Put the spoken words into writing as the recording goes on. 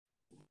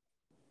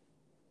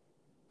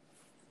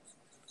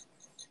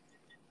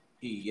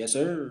Yes,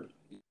 sir.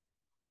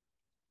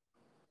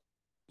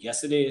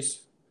 Yes, it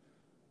is.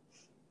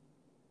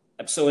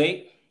 Episode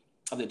 8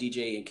 of the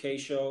DJ and K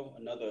show.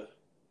 Another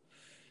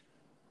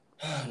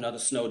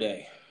snow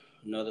day.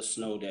 Another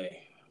snow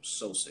day. I'm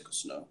so sick of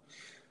snow.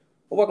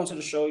 Well, welcome to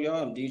the show,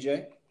 y'all. I'm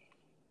DJ.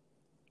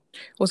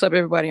 What's up,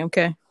 everybody? I'm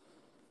Kay.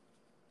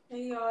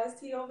 Hey, y'all. It's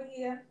T over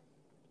here.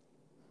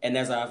 And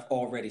as I've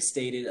already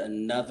stated,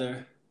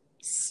 another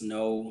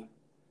snow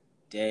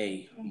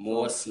day.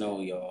 More snow,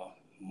 y'all.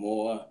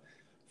 More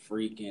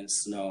freaking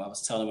snow. I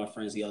was telling my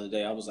friends the other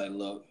day, I was like,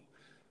 look,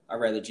 I'd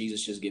rather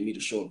Jesus just give me the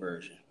short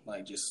version.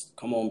 Like, just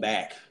come on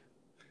back.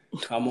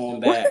 Come on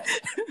back.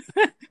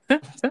 I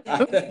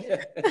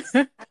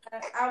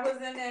was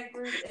in that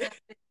group and I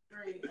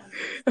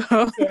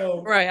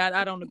agreed. Right,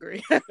 I don't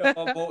agree.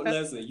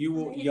 Listen,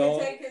 y'all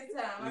take his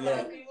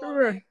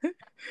time.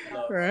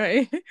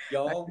 Right.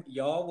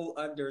 Y'all will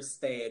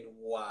understand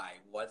why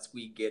once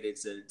we get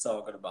into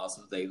talking about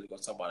some things we're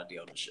gonna talk about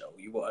today on the show.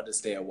 You will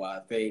understand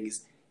why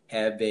things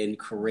have been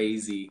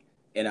crazy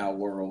in our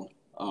world,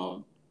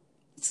 to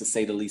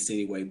say the least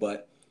anyway.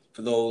 But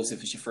for those,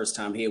 if it's your first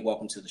time here,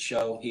 welcome to the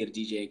show. Here at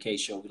the DJ and K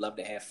show, we love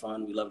to have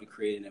fun. We love to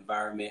create an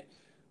environment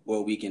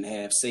where we can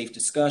have safe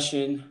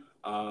discussion.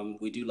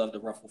 We do love to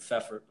ruffle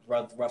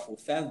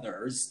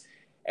feathers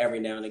every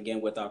now and again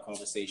with our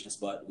conversations,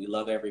 but we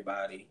love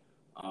everybody.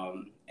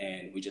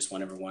 And we just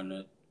want everyone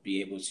to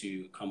be able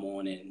to come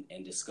on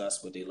and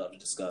discuss what they love to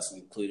discuss,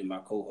 including my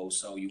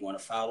co-host. So you want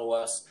to follow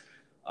us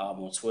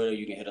on Twitter,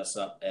 you can hit us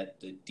up at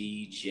the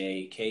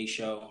DJ K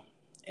show.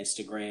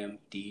 Instagram,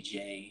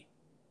 DJ,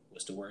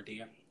 what's the word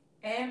there?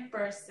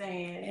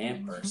 Ampersand.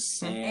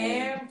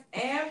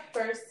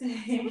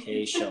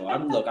 K show.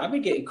 I've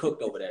been getting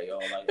cooked over there, y'all.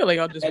 I feel like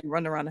I'll just be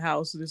running around the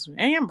house. This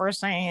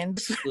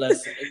ampersand.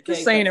 Listen,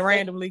 just saying it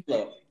randomly.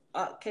 Look,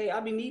 okay, I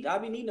be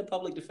needing a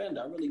public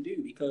defender. I really do,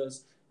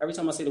 because every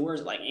time I say the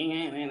words, like,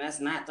 man,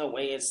 that's not the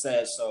way it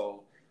says.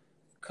 So,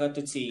 cut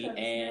the T,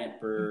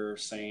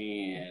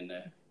 ampersand.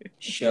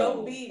 Show.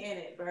 No B in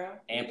it, bro.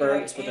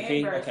 Amper, it's with the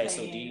P? Okay,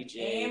 so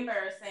DJ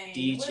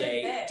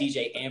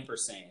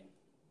ampersand.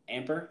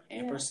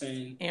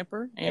 Ampersand.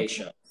 Amper. A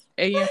show.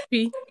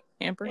 AMP.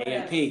 Amper.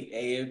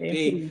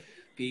 AMP.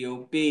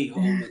 POB.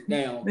 Hold it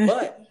down.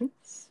 But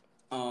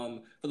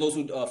for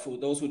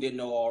those who didn't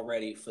know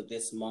already, for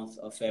this month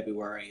of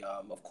February,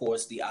 of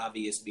course, the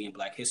obvious being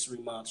Black History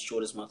Month,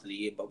 shortest month of the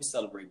year, but we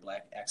celebrate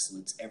Black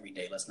excellence every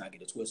day. Let's not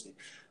get it twisted.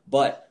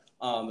 But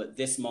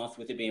this month,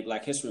 with it being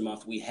Black History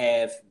Month, we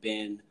have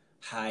been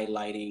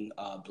highlighting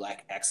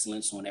Black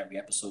excellence on every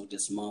episode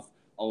this month,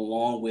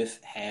 along with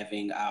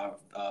having our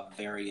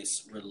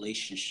various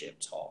relationship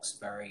talks.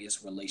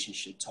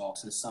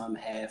 And some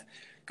have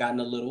gotten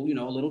a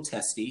little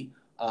testy.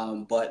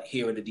 But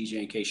here at the DJ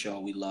and K show,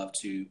 we love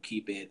to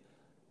keep it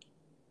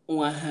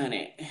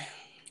 100.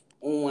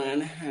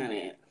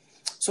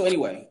 So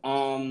anyway,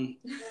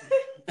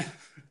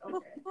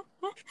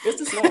 it's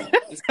the snow.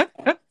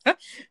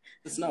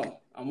 The snow.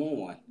 I'm on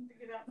one. You need to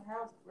get out the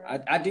house, bro.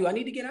 I do. I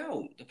need to get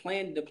out. The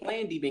plan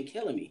D been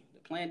killing me.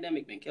 The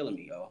pandemic been killing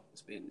me, y'all.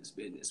 It's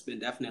been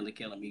definitely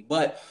killing me.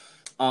 But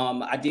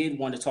I did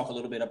want to talk a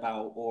little bit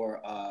about,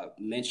 or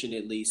mention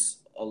at least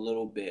a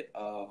little bit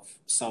of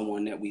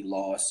someone that we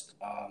lost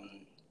a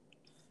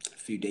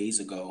few days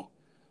ago.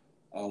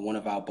 One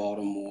of our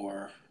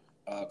Baltimore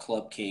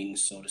club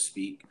kings, so to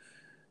speak,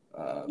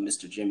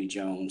 Mr. Jimmy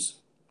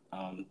Jones,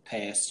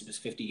 passed. He was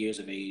 50 years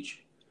of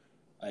age.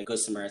 Good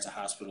Samaritan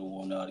Hospital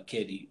on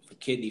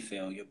kidney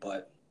failure.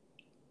 But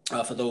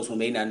for those who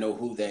may not know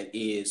who that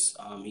is,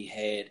 he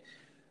had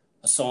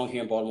a song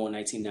here in Baltimore in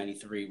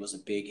 1993. Was a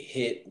big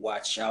hit.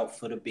 Watch out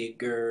for the big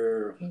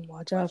girl.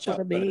 Watch out for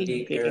the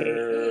big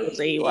girl.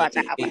 Say watch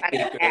out for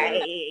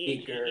the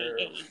big girl.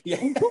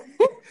 Yeah.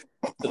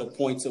 To the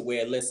point to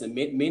where, listen,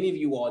 many of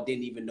you all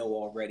didn't even know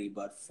already,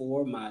 but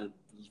for my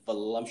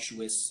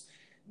voluptuous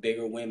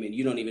bigger women,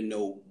 you don't even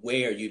know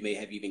where you may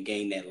have even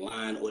gained that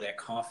line or that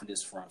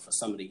confidence from for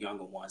some of the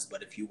younger ones.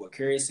 But if you were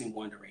curious and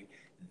wondering,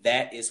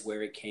 that is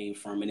where it came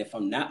from. And if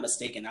I'm not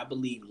mistaken, I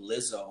believe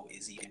Lizzo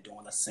is even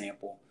doing a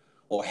sample,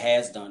 or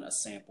has done a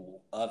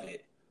sample of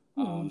it.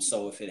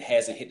 So if it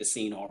hasn't hit the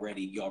scene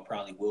already, y'all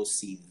probably will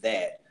see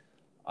that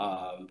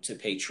to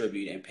pay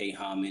tribute and pay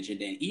homage. And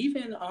then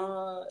even,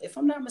 if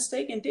I'm not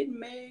mistaken,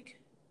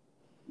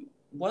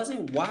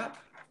 wasn't WAP?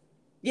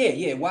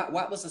 Yeah.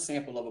 WAP was a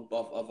sample of a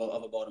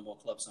Baltimore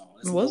club song.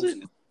 Was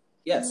it?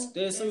 Yes.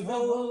 There's some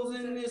hoes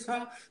in this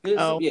house.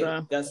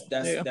 Okay. That's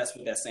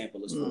what that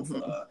sample is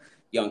for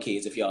young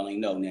kids. If y'all ain't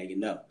know, now you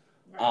know.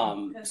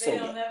 Because they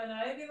don't never know.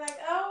 They'd be like,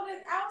 "Oh,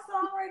 this our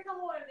song already come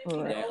on."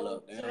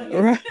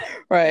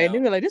 Right. They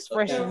be like, "This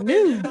fresh and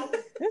new.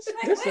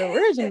 This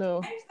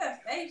original."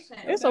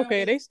 It's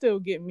okay. They still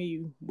get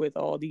me with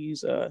all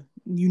these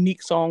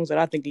unique songs that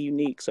I think are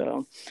unique.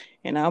 So,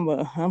 and I'm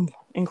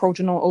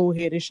encroaching on old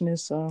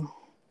headishness. So,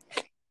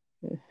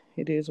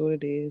 it is what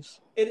it is.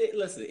 It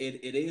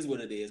is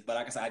what it is. But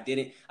like I said, I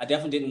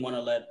definitely didn't want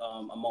to let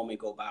a moment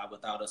go by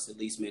without us at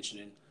least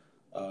mentioning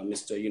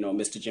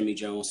Mr. Jimmy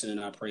Jones, sending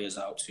our prayers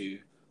out to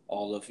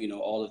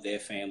all of their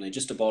family,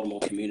 just the Baltimore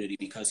community,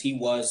 because he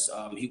was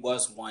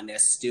one that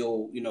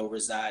still,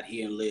 reside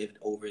here and lived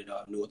over in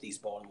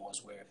Northeast Baltimore,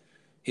 is where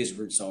his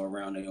roots are,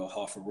 around the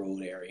Harford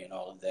Road area and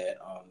all of that.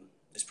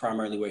 It's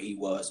primarily where he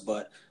was,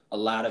 but a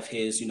lot of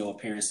his,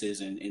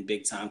 appearances in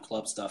big time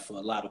club stuff for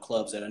a lot of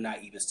clubs that are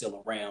not even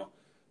still around.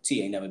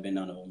 T ain't never been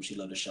none of them. She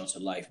lived a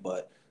sheltered life,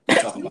 but we're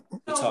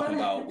talking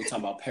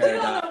about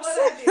Paradox.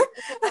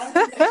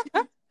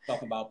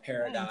 Talking about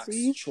Paradox,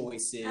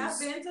 Choices. I've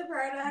been to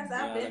Paradox.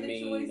 I've been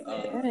to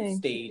Choices.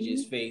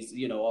 Stages, phase.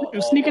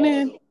 You're sneaking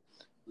in.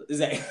 Is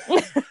that?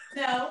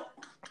 No.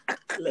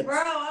 Bro,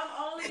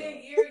 I'm only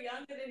a year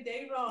younger than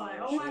Davon.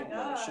 Oh my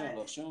God. She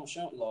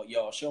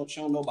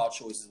don't know about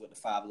Choices with the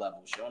 5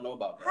 levels. She don't know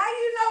about that. How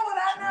you know what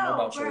I know? She don't know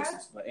about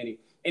Choices. But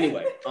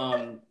anyway,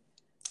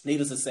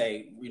 needless to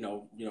say,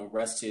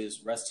 rest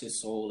his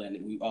soul,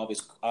 and we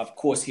always, of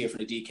course, here for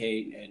the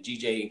DK and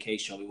GJ and K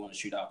show, we want to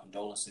shoot out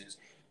condolences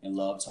and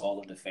love to all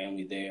of the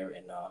family there,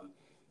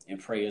 and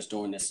prayers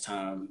during this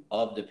time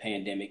of the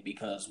pandemic,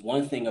 because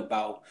one thing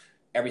about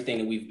everything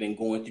that we've been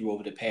going through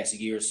over the past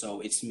year or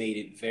so, it's made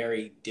it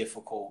very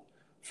difficult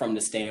from the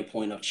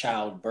standpoint of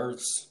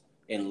childbirths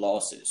and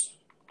losses.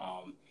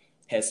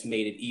 Has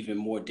made it even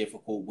more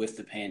difficult with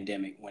the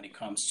pandemic when it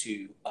comes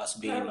to us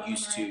being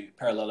used to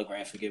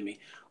parallelogram,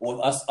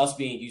 or us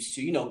being used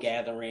to,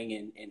 gathering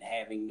and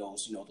having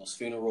those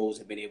funerals,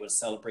 and being able to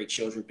celebrate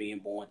children being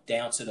born,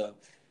 down to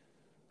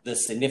the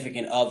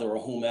significant other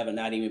or whomever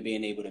not even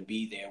being able to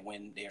be there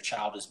when their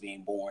child is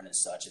being born and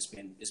such. It's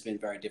been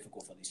very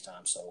difficult for these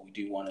times. So we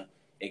do want to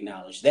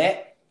acknowledge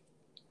that.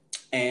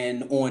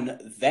 And on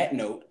that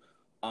note,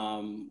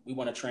 we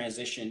want to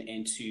transition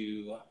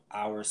into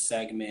our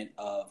segment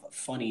of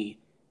Funny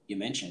You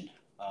Mentioned,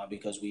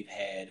 because we've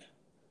had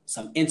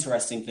some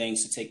interesting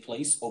things to take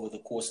place over the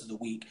course of the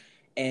week.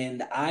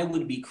 And I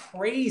would be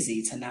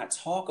crazy to not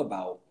talk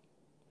about,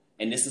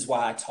 and this is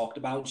why I talked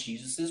about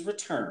Jesus'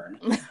 return,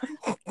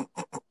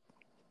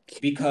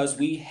 because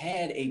we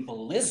had a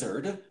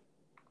blizzard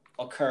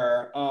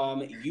occur,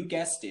 you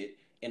guessed it,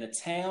 in a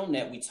town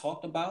that we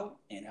talked about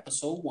in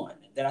episode 1,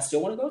 that I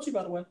still want to go to,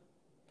 by the way.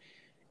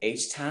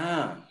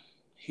 H-Town,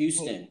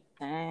 Houston,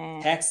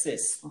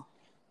 Texas,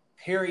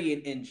 period,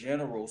 in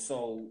general.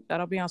 So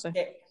shout out Beyonce.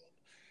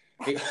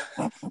 Shout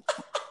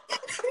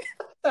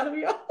out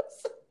Beyonce.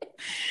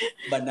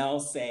 But now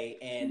say,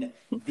 and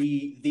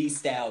the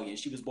Stallion.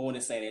 She was born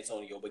in San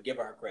Antonio, but give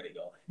her credit,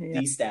 y'all. Yeah.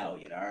 The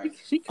Stallion, all right.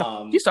 She's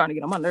starting to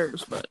get on my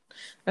nerves, but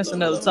that's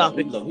another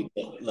topic.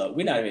 Look,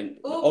 we're not even.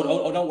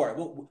 Oh, don't worry.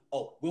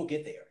 We'll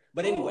get there.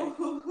 But anyway,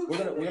 we're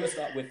gonna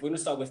start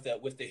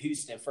with the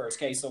Houston first.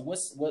 Okay, so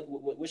what's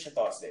your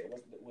thoughts there?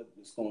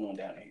 What's going on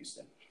down in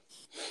Houston?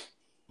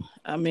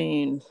 I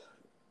mean,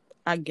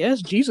 I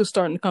guess Jesus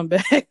starting to come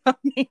back. I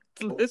mean,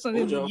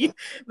 listening to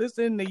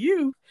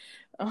you.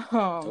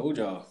 Told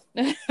y'all.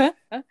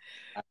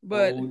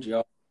 But told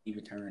y'all he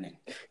returning.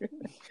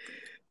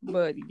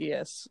 But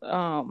yes,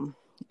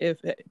 if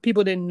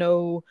people didn't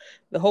know,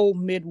 the whole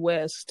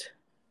Midwest,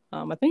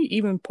 I think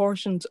even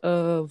portions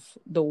of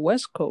the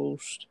West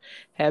Coast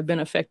have been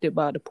affected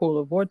by the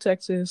polar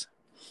vortexes.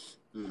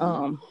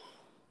 Mm-hmm.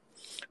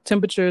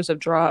 Temperatures have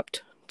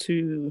dropped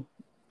to,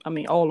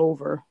 all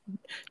over,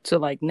 to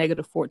like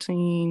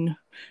 -14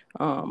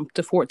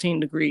 to 14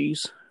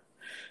 degrees.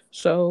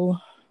 So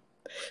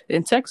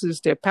in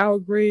Texas, their power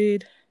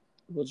grid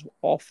was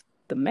off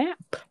the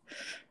map.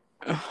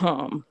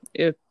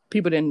 If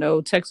people didn't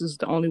know, Texas is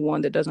the only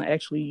one that doesn't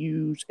actually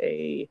use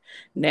a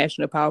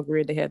national power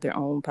grid. They have their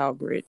own power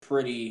grid.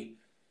 Okay,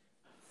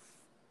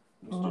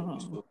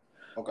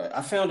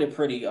 I found it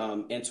pretty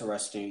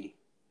interesting.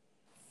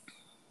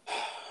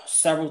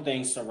 Several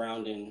things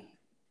surrounding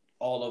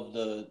all of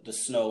the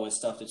snow and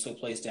stuff that took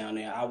place down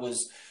there.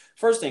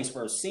 First things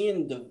first,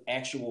 seeing the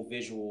actual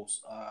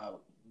visuals,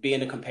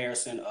 being a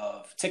comparison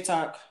of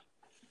TikTok,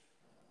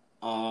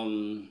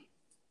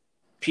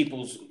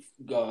 people's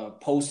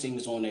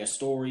postings on their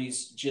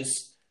stories,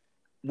 just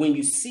when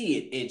you see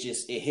it,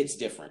 it hits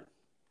different.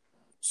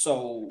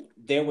 So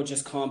there were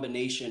just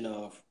combination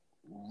of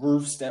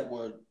roofs that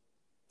were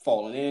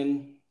falling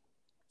in,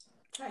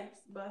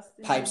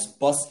 pipes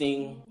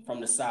busting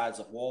from the sides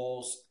of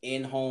walls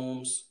in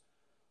homes,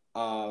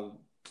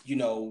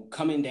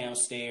 coming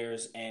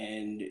downstairs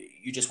and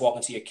you just walk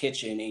into your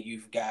kitchen and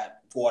you've got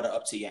water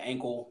up to your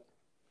ankle.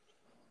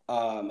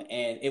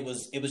 And it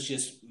was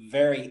just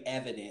very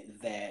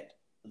evident that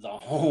the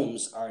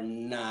homes are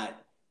not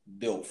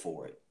built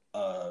for it,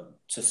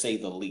 to say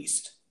the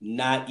least,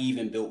 not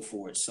even built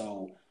for it.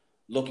 So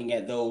looking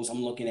at those,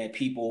 I'm looking at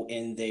people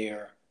in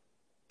their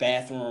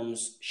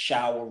bathrooms,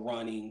 shower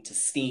running to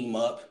steam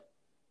up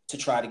to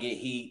try to get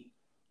heat.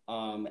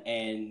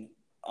 And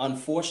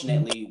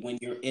unfortunately, when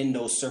you're in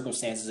those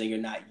circumstances and you're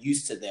not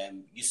used to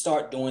them, you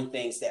start doing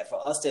things that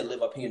for us that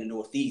live up here in the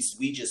Northeast,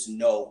 we just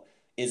know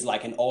is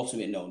like an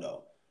ultimate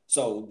no-no.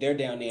 So they're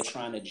down there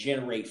trying to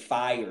generate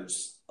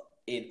fires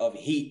of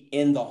heat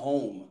in the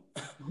home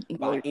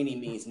by any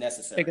means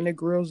necessary. Taking the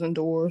grills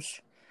indoors.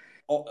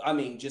 Oh,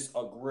 just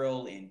a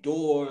grill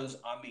indoors.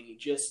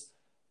 Just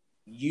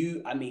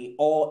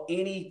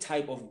any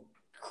type of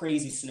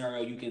crazy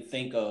scenario you can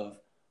think of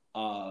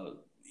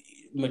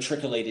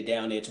matriculated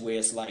down there to where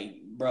it's like,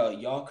 bro,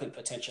 y'all could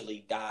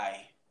potentially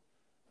die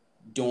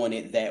doing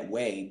it that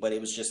way. But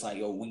it was just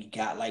like, oh, we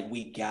got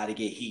to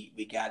get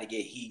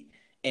heat.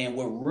 And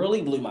what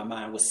really blew my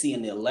mind was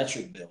seeing the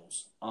electric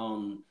bills.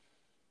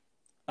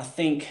 I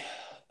think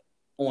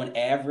on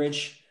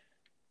average,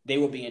 they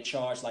were being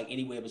charged like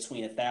anywhere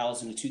between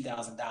 $1,000 to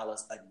 $2,000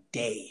 a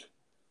day.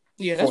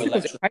 Yeah, that's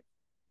because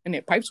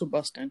their pipes were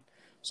busting.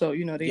 So,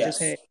 they just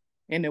had,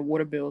 and their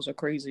water bills are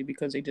crazy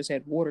because they just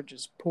had water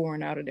just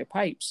pouring out of their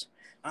pipes.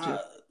 Bro,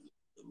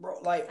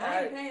 like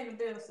I ain't paying the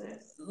bill,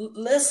 sis.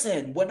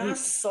 Listen, when I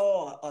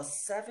saw a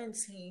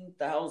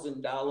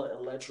 $17,000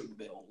 electric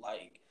bill,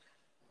 like,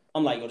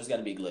 I'm like, yo, there's got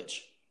to be a glitch.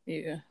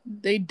 Yeah,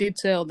 they did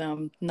tell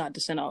them not to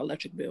send out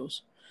electric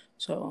bills.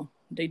 So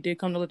they did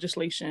come to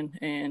legislation,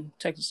 and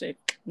Texas said,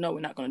 no,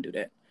 we're not going to do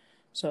that.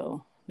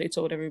 So they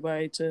told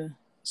everybody to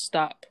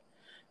stop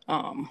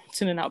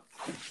sending out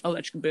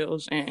electric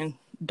bills and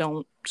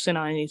don't send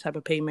out any type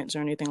of payments or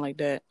anything like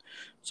that.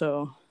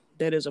 So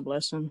that is a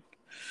blessing.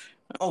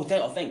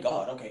 Thank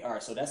God. Okay, all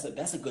right. So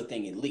that's a good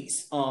thing at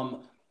least.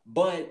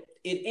 But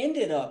it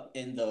ended up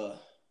in the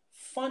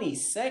funny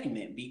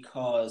segment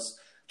because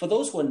for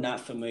those who are not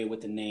familiar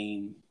with the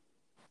name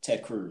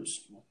Ted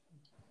Cruz,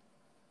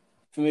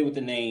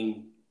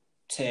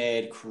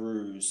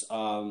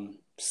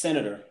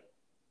 senator,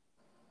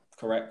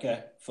 correct?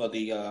 Okay, for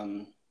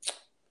the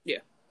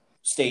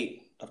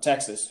state of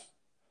Texas,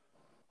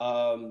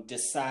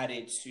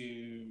 decided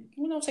to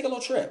take a little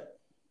trip.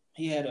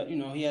 He had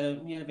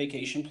a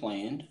vacation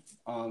planned.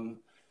 And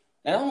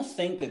I don't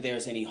think that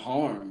there's any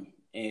harm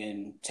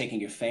in taking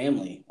your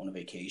family on a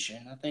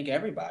vacation. I think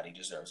everybody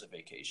deserves a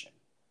vacation.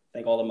 I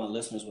think all of my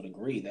listeners would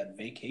agree that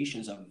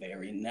vacations are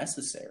very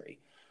necessary.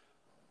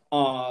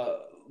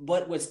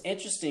 But what's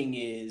interesting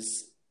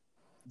is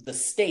the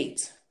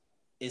state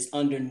is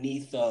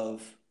underneath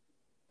of,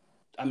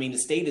 the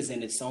state is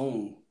in its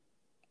own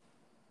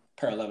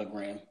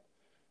parallelogram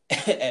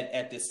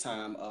at this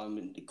time,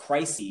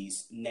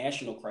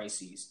 national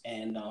crises.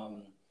 And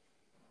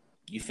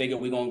you figure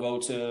we're going to go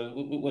to,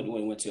 what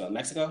we went to,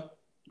 Mexico?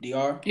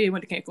 DR? Yeah, he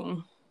went to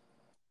Cancun.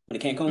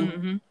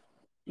 Mm-hmm.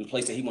 The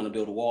place that he wanted to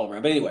build a wall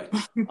around. But anyway,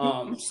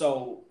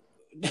 so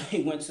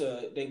they went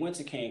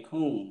to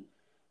Cancun,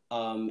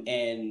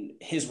 and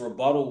his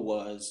rebuttal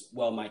was,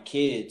 well, my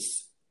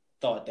kids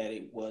thought that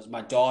it was,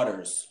 my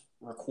daughters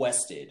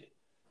requested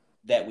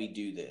that we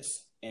do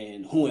this.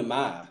 And who am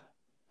I,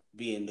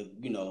 being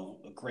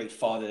a great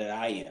father that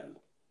I am,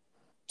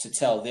 to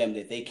tell them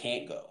that they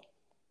can't go?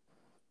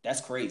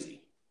 That's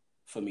crazy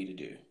for me to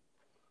do.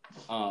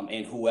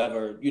 And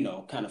whoever,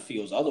 kind of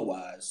feels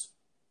otherwise,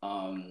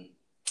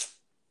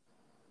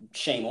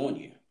 shame on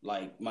you.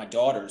 Like, my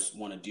daughters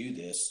want to do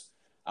this.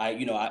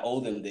 I owe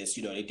them this.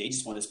 They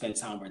just want to spend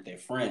time with their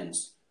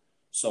friends.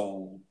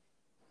 So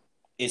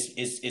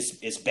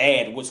it's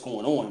bad what's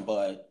going on,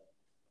 but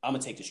I'm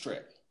gonna take this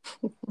trip,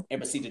 and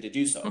proceeded to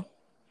do so.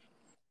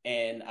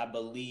 And I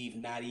believe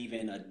not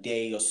even a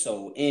day or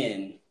so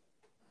in,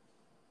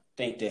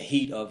 think the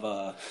heat of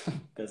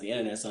because the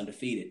internet's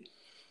undefeated.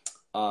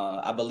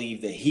 I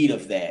believe the heat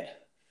of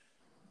that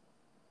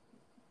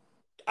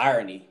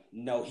irony,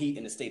 no heat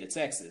in the state of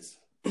Texas,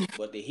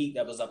 but the heat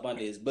that was up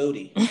under his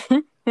booty,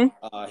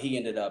 he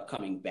ended up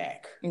coming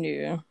back.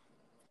 Yeah.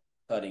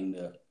 Cutting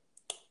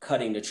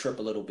the trip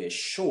a little bit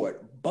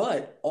short.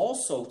 But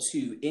also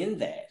too, in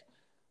that,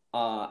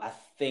 I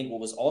think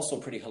what was also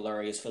pretty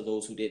hilarious for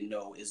those who didn't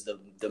know is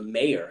the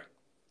mayor.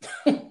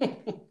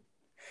 The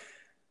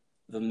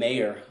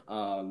mayor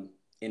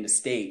in the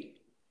state,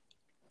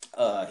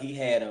 he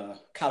had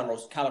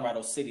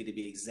Colorado City to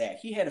be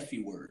exact. He had a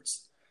few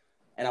words,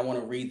 and I want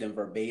to read them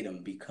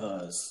verbatim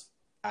because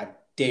I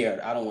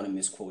don't want to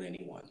misquote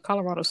anyone.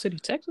 Colorado City,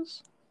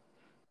 Texas?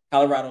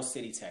 Colorado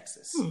City,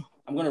 Texas.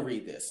 I'm going to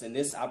read this, and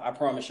this, I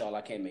promise y'all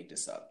I can't make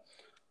this up.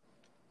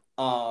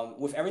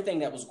 With everything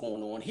that was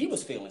going on, he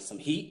was feeling some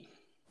heat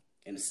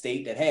in a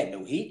state that had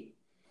no heat.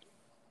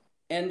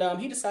 And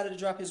he decided to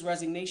drop his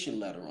resignation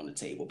letter on the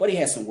table. But he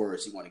had some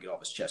words he wanted to get off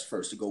his chest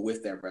first to go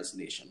with that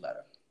resignation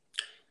letter.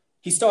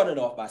 He started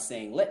off by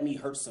saying, "Let me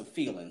hurt some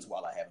feelings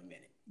while I have a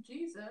minute."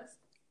 Jesus.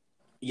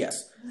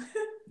 Yes.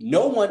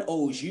 No one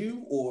owes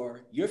you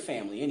or your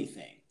family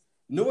anything,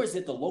 nor is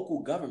it the local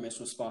government's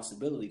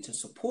responsibility to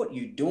support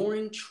you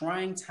during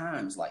trying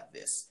times like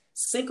this.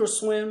 Sink or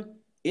swim,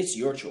 it's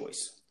your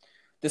choice.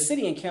 The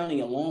city and county,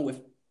 along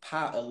with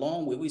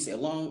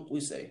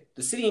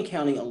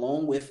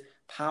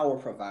power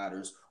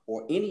providers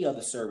or any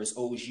other service,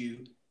 owes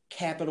you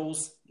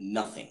capitals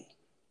nothing.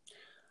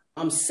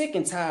 I'm sick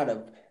and tired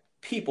of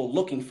people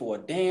looking for a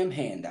damn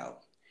handout.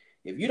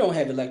 If you don't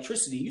have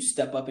electricity, you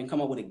step up and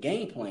come up with a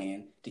game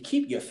plan to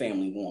keep your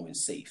family warm and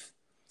safe.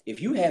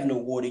 If you have no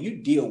water, you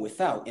deal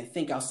without and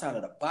think outside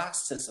of the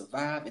box to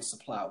survive and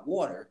supply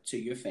water to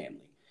your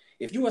family.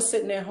 If you are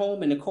sitting at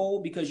home in the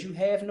cold because you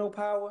have no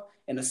power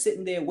and are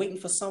sitting there waiting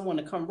for someone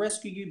to come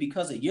rescue you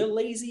because of your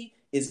lazy,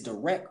 is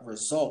direct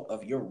result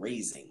of your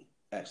raising.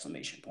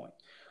 Exclamation point.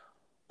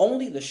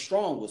 Only the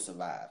strong will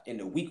survive and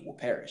the weak will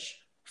perish.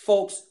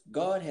 Folks,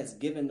 God has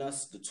given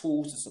us the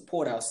tools to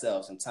support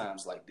ourselves in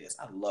times like this.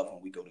 I love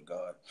when we go to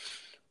God.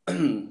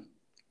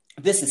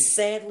 This is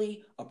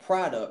sadly a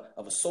product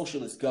of a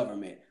socialist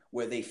government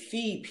where they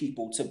feed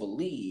people to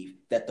believe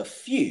that the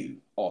few,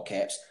 all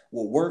caps,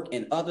 will work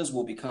and others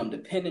will become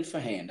dependent for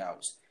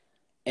handouts.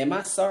 Am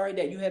I sorry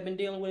that you have been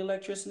dealing with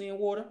electricity and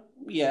water?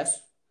 Yes.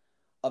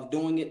 Of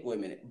doing it, wait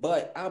a minute,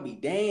 but I'll be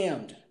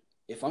damned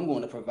if I'm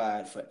going to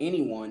provide for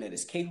anyone that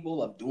is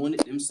capable of doing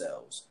it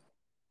themselves.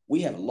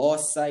 We have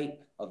lost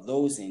sight of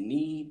those in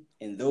need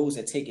and those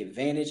that take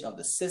advantage of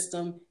the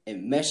system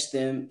and mesh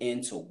them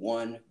into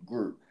one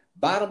group.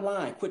 Bottom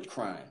line, quit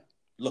crying,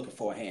 looking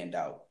for a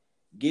handout.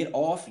 Get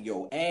off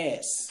your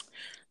ass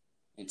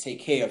and take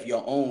care of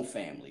your own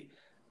family.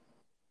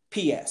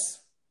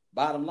 P.S.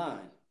 Bottom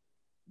line,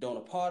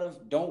 don't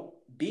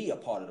be a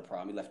part of the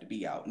problem. You left the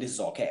B out, and this is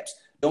all caps.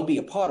 Don't be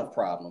a part of the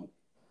problem.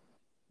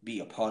 Be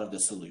a part of the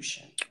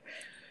solution.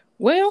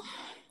 Well,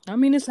 I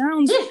mean, it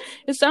sounds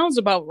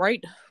about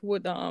right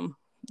with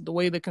the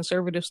way the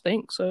conservatives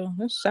think. So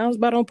that sounds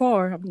about on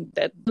par. I mean,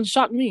 that doesn't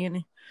shock me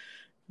any.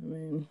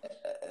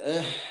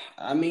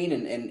 I mean,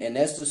 and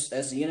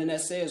that's the internet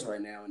says right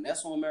now, and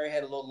that's when Mary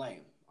had a little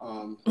lame,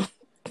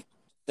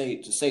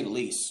 to say the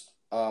least.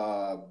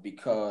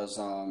 Because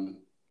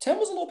Tim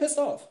was a little pissed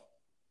off.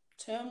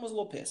 Tim was a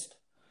little pissed.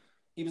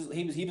 He was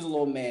a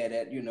little mad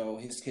at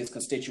his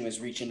constituents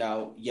reaching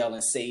out,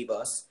 yelling, "Save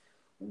us!"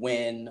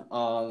 When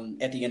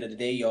at the end of the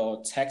day,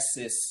 y'all,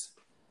 Texas.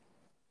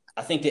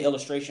 I think the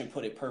illustration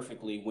put it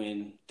perfectly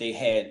when they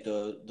had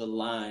the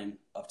line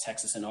of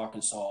Texas and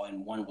Arkansas,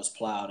 and one was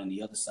plowed and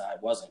the other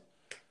side wasn't.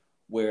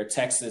 Where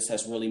Texas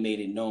has really made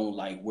it known,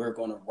 like, we're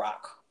going to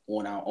rock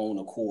on our own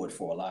accord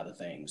for a lot of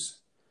things.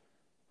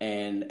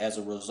 And as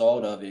a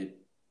result of it,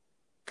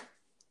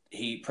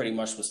 he pretty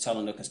much was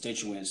telling the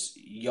constituents,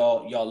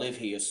 y'all live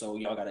here, so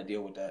y'all got to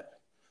deal with that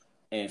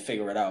and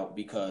figure it out,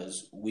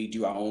 because we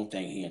do our own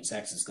thing here in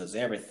Texas, because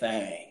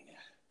everything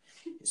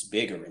is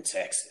bigger in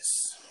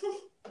Texas.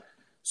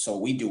 So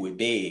we do it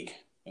big,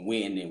 and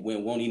we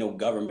won't need no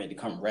government to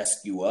come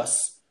rescue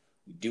us.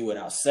 We do it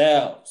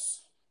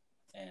ourselves.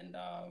 And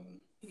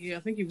yeah,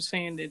 I think he was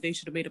saying that they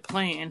should have had a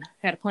plan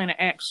of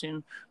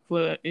action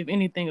for if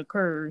anything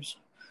occurs,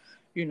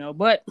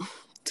 But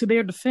to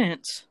their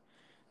defense,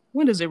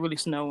 when does it really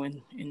snow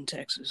in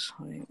Texas?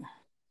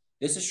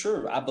 This is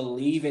true. I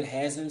believe it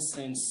hasn't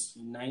since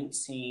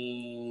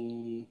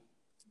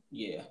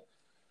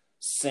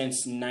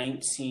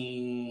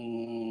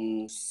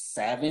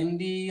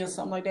 1970 or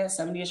something like that.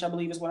 70-ish, I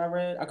believe, is what I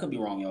read. I could be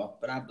wrong, y'all,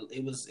 but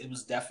it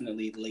was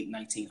definitely the late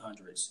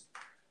 1900s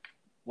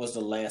was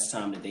the last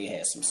time that they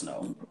had some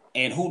snow.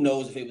 And who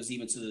knows if it was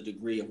even to the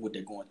degree of what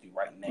they're going through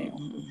right now.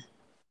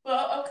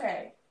 Well,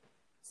 okay.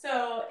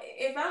 So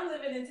if I'm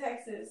living in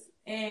Texas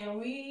and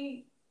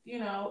we,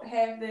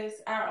 have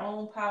our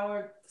own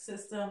power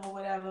system or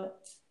whatever,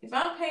 if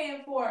I'm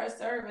paying for a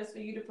service for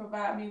you to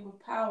provide me with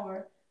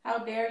power, how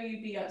dare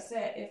you be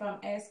upset if I'm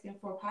asking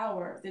for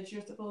power that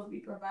you're supposed to be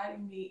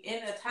providing me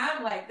in a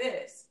time like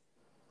this?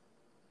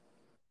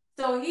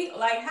 So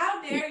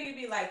how dare you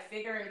be like,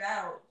 figure it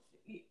out?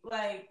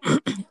 Like, no,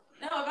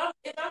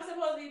 if I'm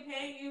supposed to be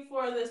paying you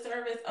for the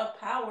service of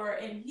power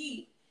and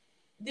heat,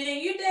 then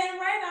you damn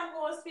right I'm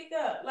going to speak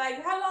up.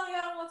 Like, how long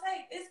y'all going to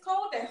take? It's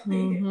cold down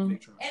here. And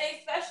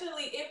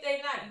especially if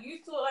they're not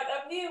used to it. Like,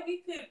 up here,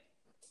 we could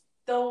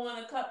throw on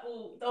a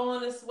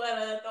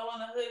sweater, throw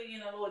on a hoodie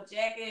and a little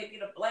jacket,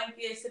 get a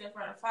blanket, sit in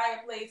front of the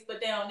fireplace.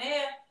 But down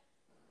there,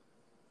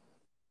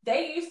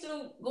 they used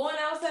to going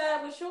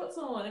outside with shorts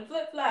on and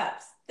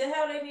flip-flops. The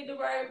hell they need to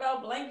worry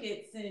about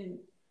blankets and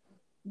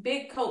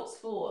big coats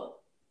for?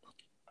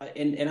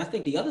 And I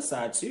think the other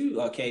side, too,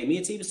 okay, me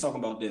and T was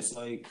talking about this,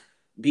 like,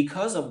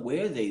 because of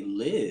where they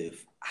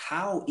live,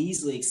 how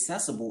easily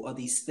accessible are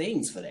these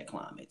things for that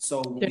climate?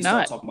 So when we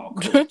start talking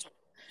about coats,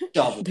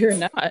 they're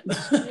not.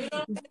 They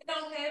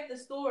don't have the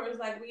stores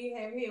like we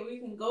have here. We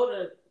can go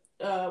to,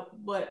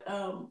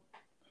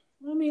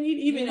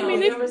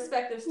 your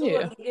respective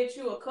stores and get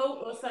you a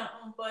coat or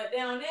something. But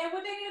down there,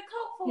 what they get a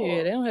coat for?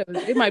 Yeah, they don't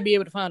have. They might be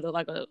able to find a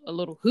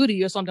little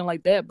hoodie or something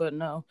like that. But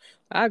no,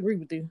 I agree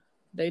with you.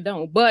 They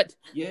don't. But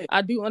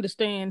I do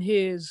understand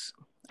his.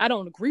 I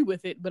don't agree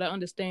with it, but I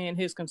understand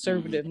his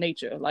conservative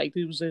nature. Like,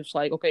 he was just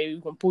like, okay, you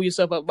can pull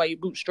yourself up by your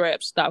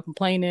bootstraps, stop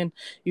complaining.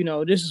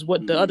 This is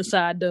what the other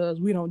side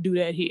does. We don't do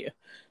that here.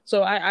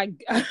 So I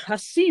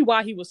see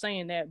why he was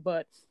saying that,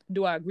 but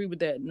do I agree with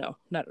that? No,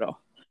 not at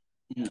all.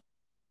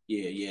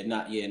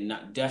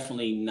 Not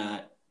definitely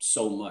not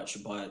so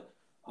much. But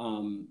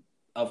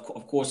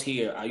of course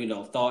here,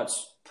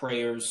 thoughts,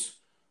 prayers.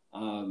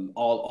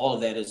 All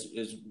of that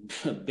is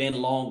been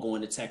long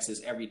going to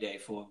Texas every day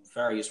for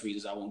various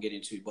reasons I won't get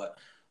into, but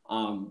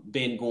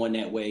been going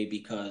that way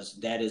because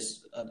that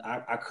is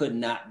I could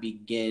not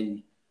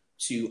begin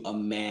to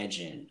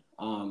imagine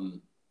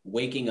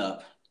waking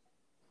up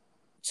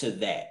to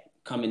that,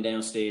 coming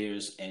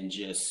downstairs and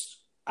just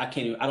I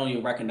don't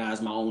even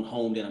recognize my own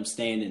home that I'm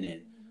standing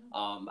in.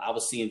 I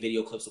was seeing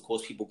video clips, of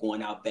course, people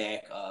going out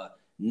back,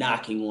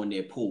 knocking on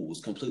their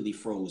pools, completely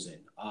frozen.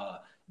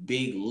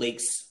 Big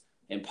lakes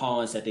and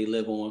ponds that they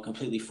live on,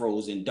 completely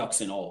frozen,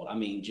 ducks and all. I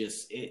mean,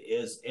 just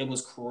it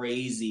was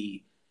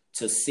crazy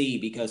to see,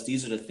 because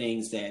these are the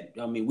things that,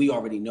 I mean, we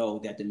already know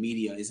that the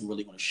media isn't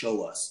really going to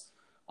show us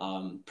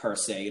per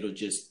se.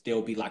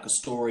 There'll be like a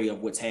story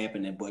of what's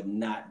happening, but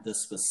not the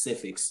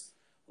specifics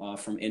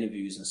from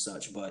interviews and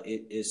such. But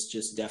it's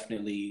just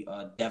definitely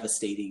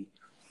devastating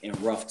and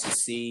rough to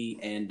see.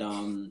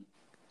 And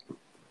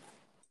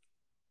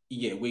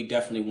yeah, we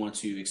definitely want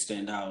to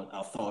extend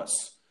our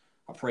thoughts,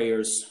 our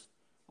prayers,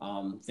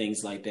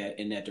 things like that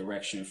in that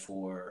direction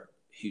for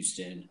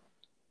Houston.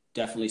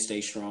 Definitely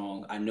stay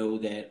strong. I know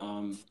that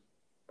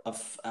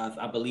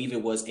I believe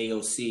it was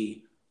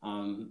AOC,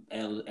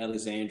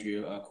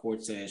 Alexandria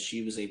Cortez.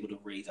 She was able to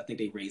raise, I think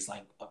they raised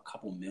like a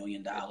couple $1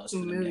 million for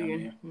them down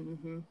there.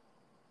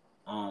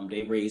 Mm-hmm.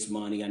 They raised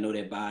money. I know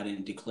that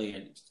Biden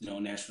declared,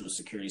 national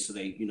security, so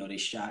they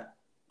shot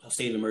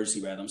state of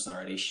emergency. Rather, I'm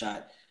sorry, they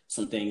shot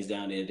some things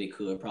down there. They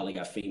could probably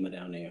got FEMA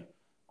down there,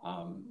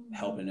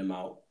 helping them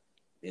out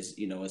as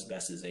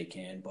best as they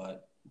can.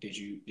 But did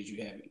you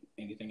have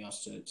anything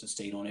else to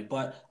state on it?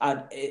 But I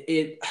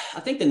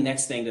think the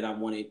next thing that I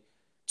wanted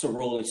to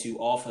roll into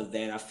off of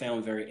that I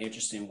found very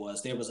interesting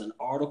was there was an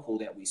article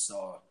that we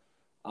saw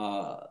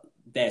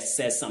that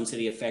said something to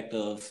the effect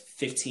of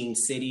 15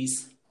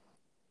 cities.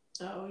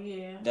 Oh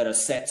yeah. That are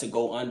set to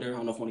go under. I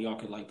don't know if one of y'all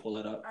could pull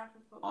it up.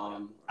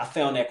 I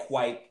found that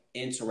quite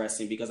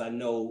interesting because I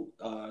know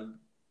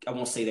I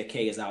won't say that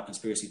Kay is our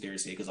conspiracy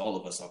theorist here because all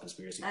of us are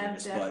conspiracy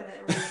theorists,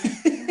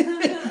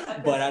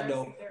 but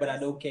I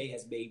know Kay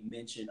has made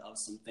mention of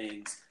some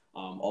things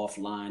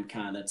offline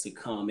kind of to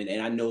come,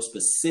 and I know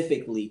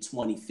specifically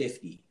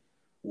 2050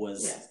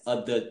 was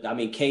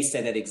Kay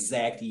said that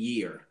exact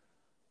year,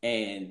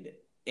 and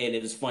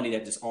it was funny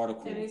that this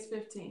article. It is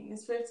 15.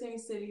 It's 15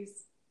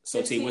 cities.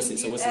 So T, what's it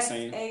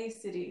saying? USA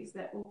cities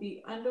that will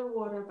be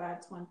underwater by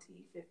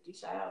 2050.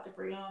 Shout out to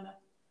Brianna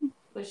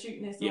for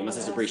shooting this. Yeah, my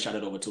sister Bree shot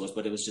it over to us,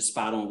 but it was just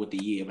spot on with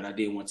the year. But I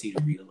did want T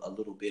to read a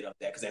little bit of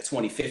that because that's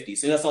 2050.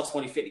 So that's all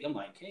 2050. I'm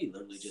like, hey,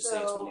 literally just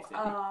saying 2050.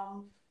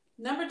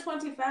 Number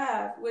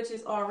 25, which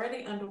is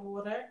already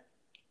underwater,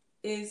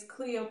 is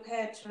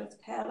Cleopatra's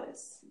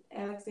Palace,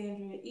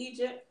 Alexandria,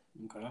 Egypt.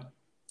 Okay.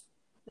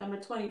 Number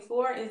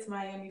 24 is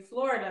Miami,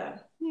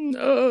 Florida.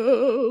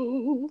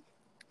 No.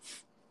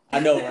 I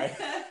know, right?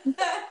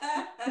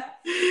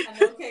 I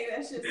know, Kay,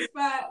 that's your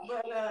spot,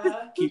 but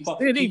keep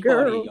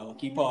partying, y'all.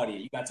 Keep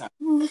partying. You got time.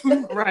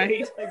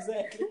 Right.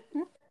 Exactly.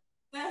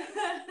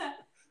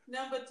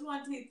 Number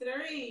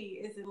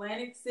 23 is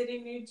Atlantic City,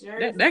 New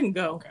Jersey. That can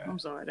go. Okay. I'm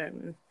sorry.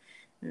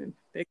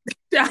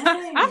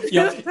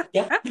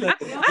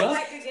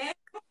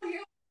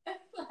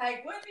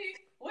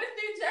 What did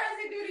New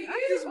Jersey do to you?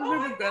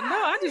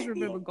 I just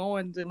remember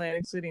going to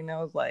Atlantic City and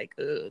I was like,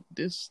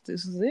 this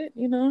is it,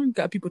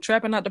 got people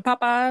trapping out the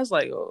Popeyes,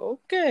 like,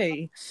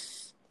 okay.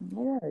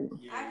 All right.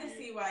 I can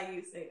see why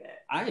you say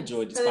that. I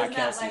enjoyed the spot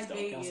Kelsey's though.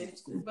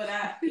 Vegas, but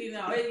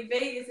in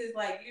Vegas is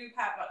like you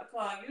pop out the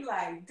car and you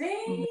like,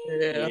 dang.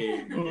 Yeah.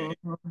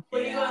 Mm-hmm.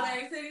 When you go to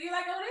Atlantic City, you're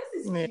like, oh,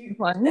 this is cute.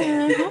 Like,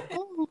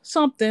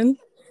 something.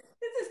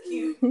 This is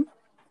cute.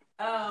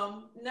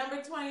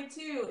 Number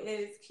 22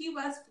 is Key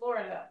West,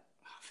 Florida.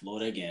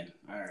 Florida again.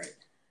 All right.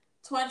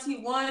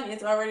 21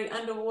 is already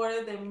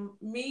underwater. The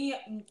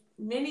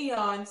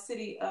Minion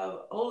city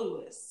of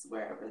Oluis,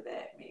 wherever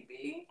that may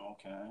be.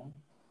 Okay.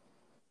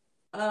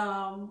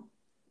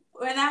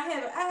 And I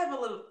have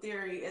a little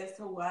theory as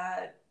to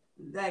why,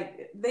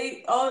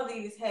 all of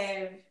these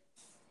have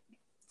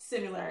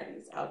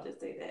similarities. I'll just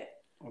say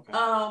that. Okay.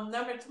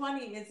 Number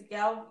 20 is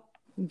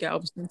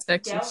Galveston,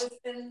 Texas.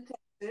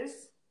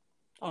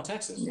 Oh,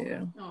 Texas.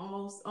 Yeah.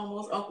 Almost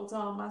Uncle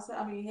Tom myself.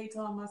 I mean, hey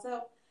Tom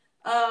myself.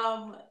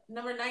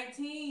 Number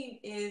 19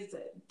 is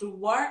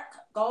Dwarka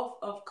Gulf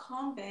of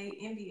Cambay,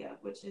 India,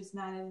 which is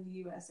not in the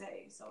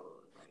USA.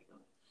 So,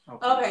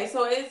 okay,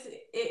 so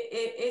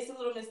it's a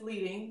little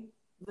misleading.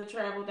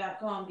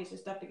 TheTravel.com, get your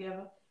stuff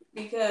together,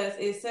 because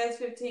it says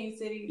 15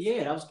 cities.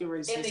 Yeah, I was getting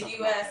ready to say in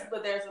the US,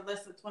 but there's a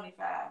list of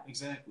 25.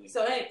 Exactly.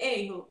 So,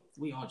 anywho,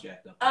 we all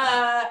jacked up.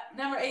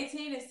 Number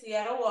 18 is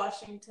Seattle,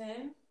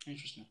 Washington.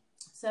 Interesting.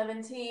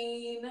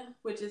 17,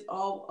 which is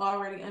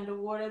already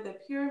underwater, the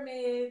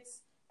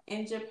pyramids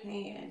in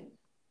Japan.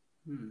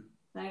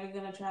 Not even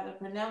gonna try to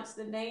pronounce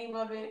the name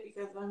of it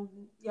because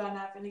y'all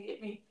not gonna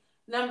get me.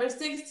 Number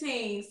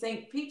 16,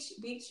 St.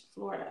 Beach,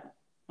 Florida.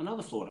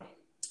 Another Florida.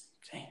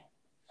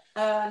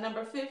 Damn.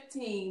 Number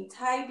 15,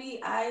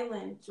 Tybee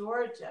Island,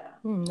 Georgia.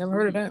 Never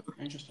heard of that.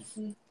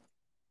 Interesting.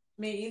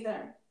 Me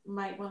either.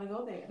 Might want to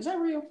go there. Is that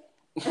real?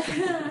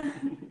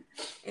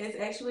 It's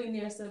actually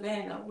near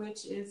Savannah,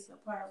 which is a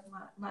part of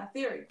my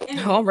theory.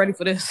 Anyway, I'm ready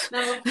for this.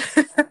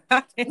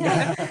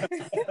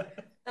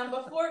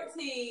 Number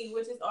 14,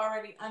 which is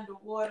already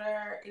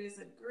underwater. It is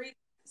a Greek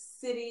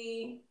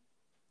city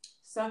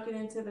sunken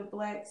into the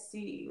Black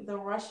Sea, the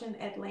Russian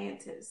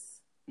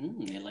Atlantis.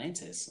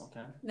 Atlantis.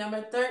 Okay.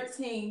 Number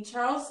 13,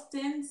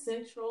 Charleston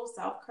Central,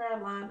 South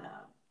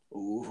Carolina.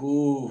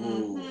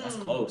 Ooh, that's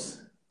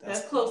close.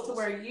 That's close to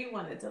where you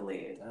wanted to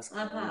live. That's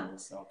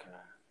close. Okay.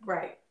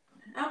 Right.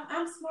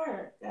 I'm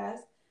smarter, guys.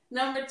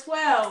 Number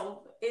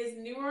 12 is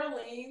New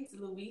Orleans,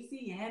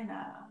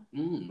 Louisiana.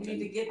 We need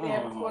to get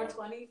there before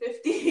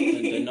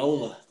 2050. The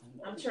NOLA.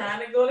 I'm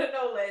trying to go to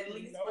NOLA at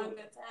least one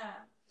good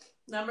time.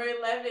 Number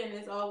 11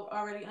 is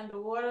already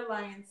underwater,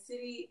 Lion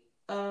City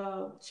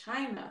of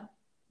China.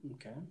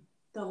 Okay.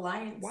 The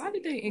Lion City. Why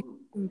did they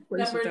include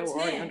places that were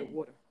already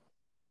underwater?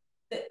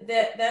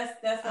 That's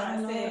what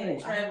I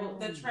said.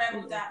 The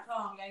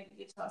travel.com. You need to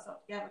get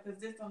yourself together because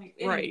this don't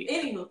even. Right.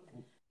 Anywho,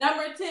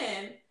 number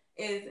 10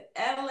 is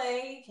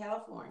LA,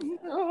 California.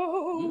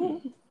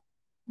 No.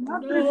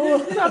 Not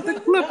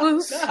the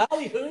Clippers.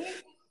 Hollywood.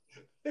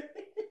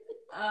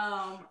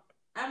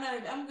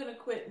 I'm gonna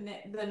quit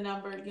the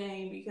number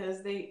game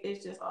because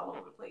it's just all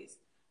over the place.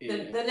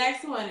 Yeah. The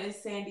next one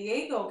is San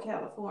Diego,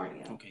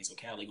 California. Okay, so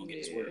Cali gonna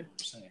get his word. I'm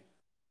saying.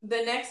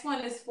 The next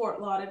one is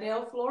Fort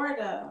Lauderdale,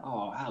 Florida.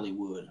 Oh,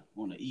 Hollywood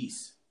on the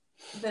east.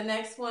 The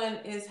next one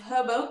is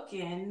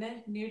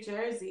Hoboken, New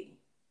Jersey.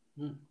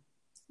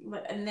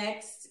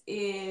 Next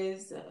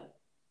is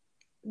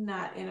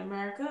not in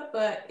America,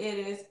 but it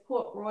is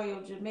Port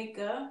Royal,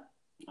 Jamaica.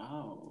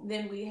 Oh.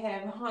 Then we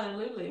have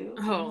Honolulu.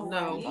 Oh,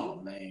 no.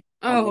 Oh, man.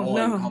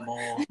 No. Come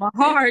on. My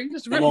heart. You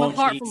just ripped my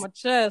heart from my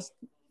chest.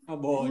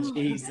 Come on,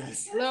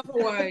 Jesus. Love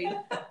Hawaii.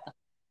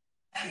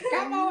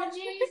 Come on,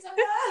 Jesus.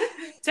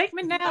 Take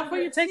me now before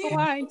you take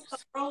Hawaii.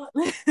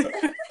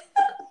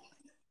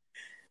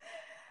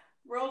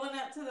 Rolling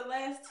up to the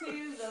last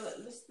two,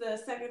 the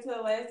second to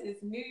the last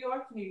is New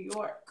York, New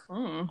York.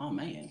 Oh,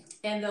 man.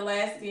 And the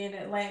last being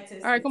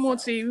Atlantis. All right, come on,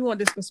 T. We want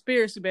this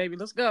conspiracy, baby.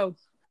 Let's go.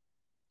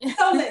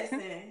 So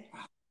listen,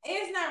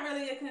 it's not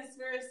really a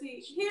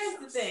conspiracy. Here's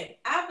the thing.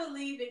 I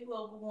believe in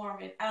global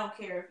warming. I don't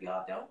care if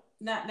y'all don't.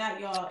 Not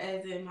y'all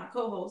as in my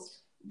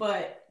co-host,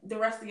 but the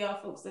rest of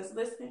y'all folks that's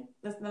listening,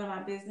 that's none of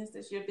my business.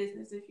 That's your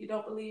business if you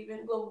don't believe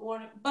in global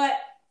warming. But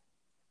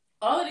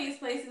all of these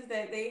places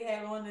that they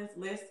have on this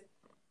list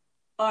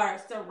are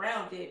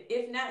surrounded,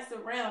 if not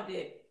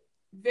surrounded,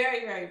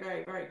 very, very,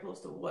 very, very close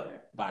to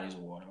water. Bodies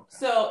of water. Okay.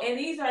 So, and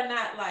these are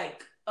not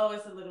like, oh,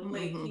 it's a little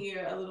lake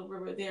here, a little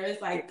river there.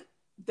 It's like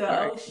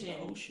the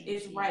ocean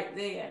is right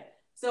there.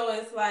 So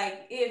it's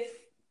like if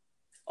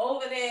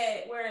over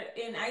there, where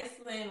in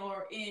Iceland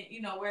or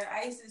in, where the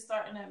ice is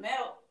starting to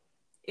melt,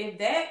 if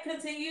that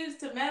continues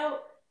to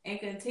melt and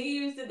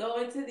continues to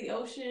go into the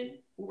ocean,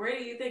 where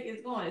do you think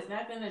it's going? It's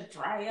not going to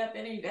dry up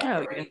and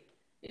evaporate.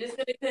 It's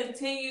going to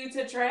continue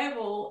to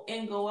travel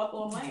and go up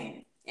on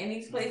land. And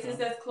these places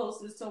that's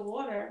closest to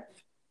water,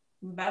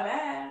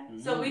 bye-bye.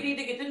 So we need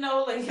to get to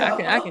know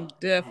I can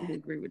definitely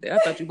agree with that. I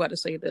thought you were about to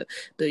say the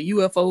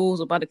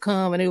UFOs are about to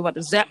come and they were about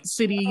to zap the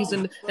cities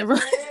and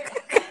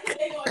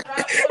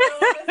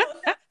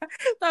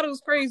thought it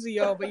was crazy,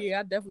 y'all. But yeah,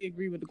 I definitely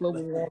agree with the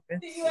global warming.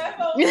 The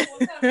UFOs will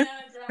come down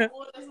and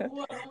drop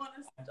water on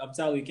us. I'm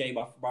telling you, Kay,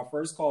 my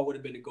first call would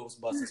have been the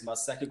Ghostbusters. My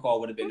second call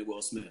would have been to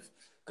Will Smith.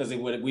 Because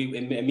we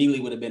immediately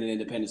would have been an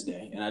Independence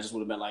Day, and I just would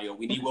have been like, "Yo,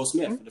 we need Will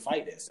Smith to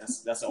fight this."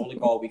 That's the only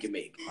call we can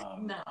make.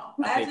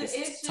 I think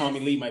it's Tommy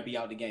Lee might be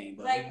out the game,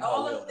 but like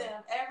all of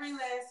them, every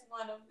last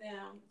one of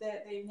them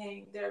that they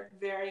named, they're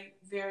very,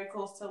 very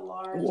close to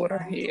large water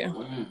here.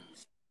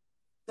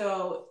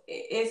 So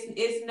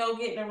it's no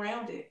getting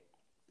around it.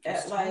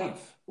 Once like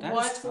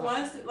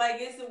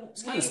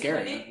it's kind of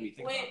scary.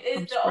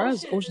 I'm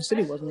surprised Ocean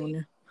City wasn't on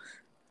there.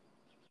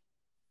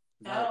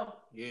 Oh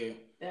yeah.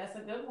 That's a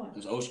good one.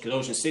 Because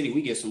Ocean City,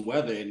 we get some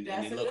weather and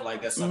it look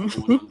like that's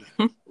something going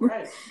under.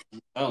 Right.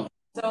 So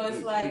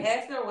it's like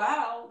after a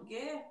while,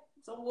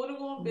 some water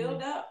gonna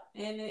build up,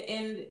 and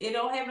it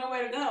don't have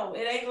nowhere to go.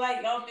 It ain't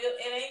like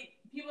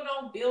people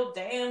don't build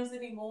dams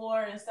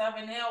anymore and stuff.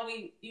 And now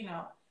I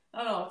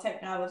don't know if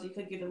technology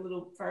could get a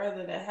little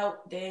further to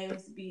help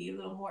dams be a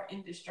little more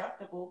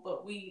indestructible,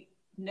 but we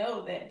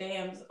know that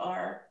dams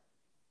are.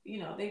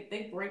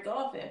 They break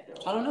off after a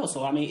while. I don't know.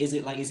 So, I mean, is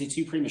it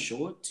too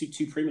premature?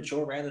 Too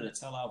premature, rather, to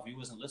tell our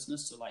viewers and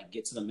listeners to,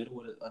 get to the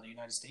middle of the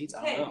United States?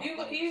 I don't know. Do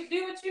what you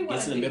want to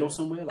get to the middle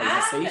somewhere? Like, am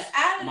I safe?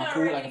 Am I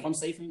cool? Like, if I'm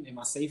safe, am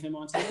I safe in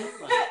Montana?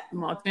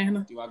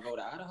 Montana? Do I go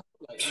to Idaho?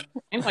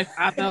 Ain't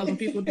 5,000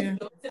 people there.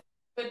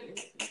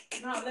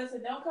 No,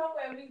 listen, don't come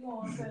where we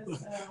going.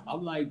 Cause,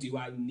 I'm like, do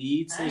I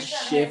need to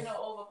shift?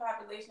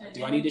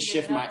 Do I need to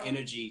shift my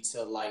energy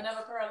to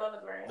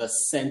the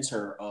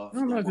center of? I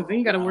don't know, because then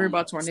you got to worry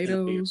about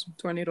tornadoes,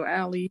 Tornado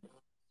Alley.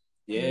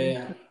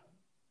 Yeah.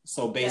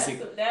 So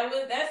basically,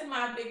 that's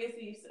my biggest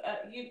issue.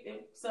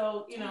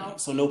 So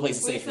no place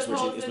is safe is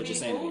what you're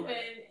saying.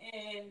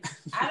 And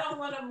I don't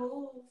want to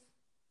move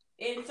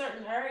in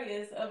certain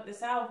areas of the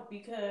South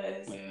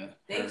because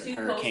they too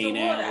close to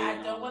water.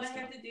 I don't want to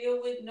have to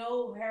deal with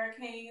no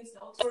hurricanes,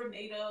 no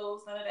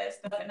tornadoes, none of that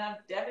stuff. And I'm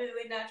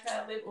definitely not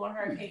trying to live on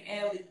Hurricane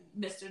Alley,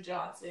 Mr.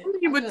 Johnson.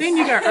 But then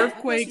you got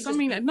earthquakes. I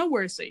mean,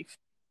 nowhere is safe.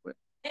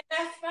 And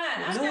that's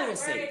fine. I'm not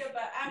worried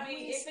about. I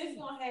mean, if it's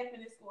gonna happen,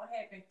 it's gonna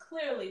happen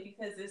clearly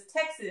because as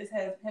Texas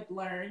have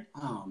learned.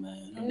 Oh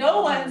man,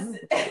 no one's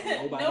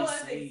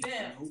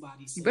exempt.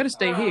 You better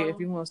stay here if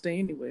you want to stay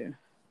anywhere.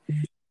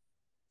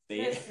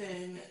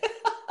 Listen,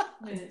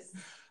 miss.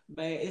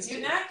 Man,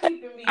 you're not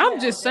keeping me. I'm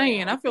just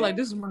saying. I feel like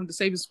this is one of the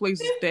safest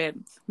places that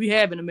we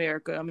have in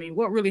America. I mean,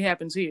 what really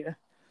happens here?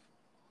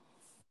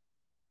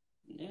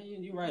 Yeah,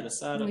 you're right.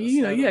 Aside of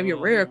you have your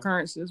rare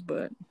occurrences,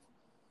 but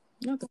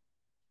nothing.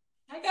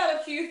 I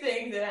got a few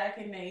things that I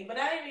can name, but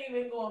I ain't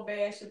even going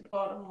bash the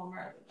Baltimore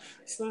murder.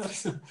 It's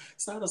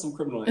not some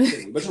criminal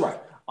activity, but you're right.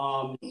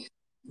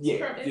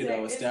 Yeah,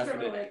 it's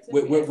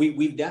definitely.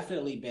 We've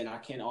definitely been. I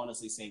can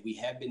honestly say we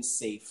have been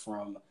safe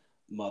from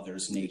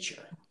Mother's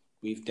Nature.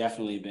 We've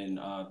definitely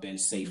been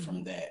safe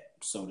from that,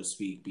 so to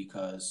speak,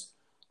 because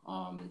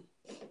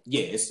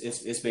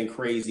it's been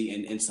crazy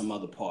in some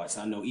other parts.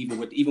 I know even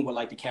with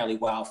like the Cali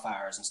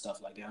wildfires and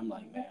stuff like that. I'm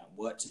like, man,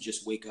 what to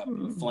just wake up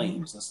in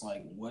flames? That's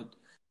like what.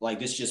 Like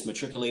this just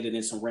matriculated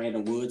in some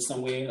random woods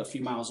somewhere a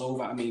few miles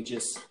over. I mean,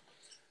 just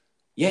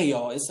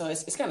y'all.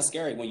 It's kind of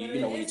scary when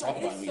when you talk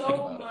about it. When you think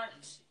about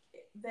it.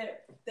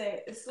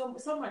 That it's so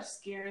much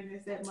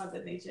scariness that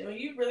Mother Nature. When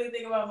you really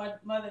think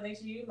about Mother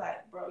Nature, you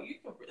like, bro, you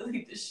can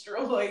really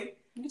destroy.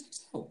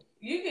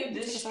 You can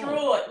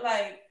destroy.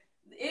 Like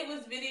it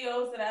was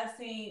videos that I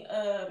seen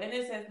of, and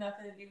this has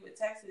nothing to do with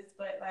Texas,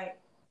 but like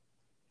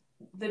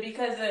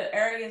because of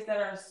areas that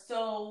are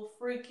so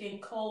freaking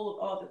cold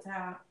all the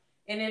time.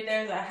 And if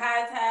there's a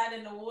high tide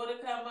and the water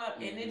come up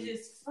and it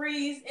just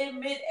freeze in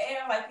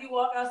midair, like you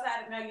walk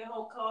outside and now your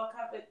whole car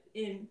covered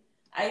in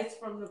ice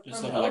from the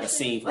just looking like a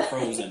scene from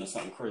Frozen or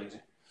something crazy.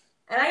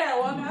 And I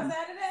gotta walk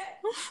outside of that.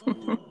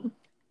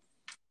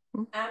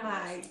 I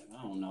might.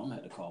 I don't know. I'm gonna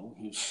have to call.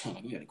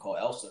 We had to call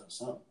Elsa or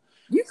something.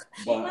 You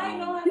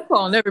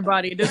calling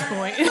everybody at this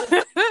point.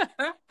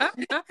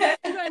 You got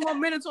any more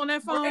minutes on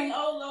that phone? Bring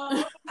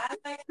Ola. I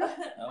like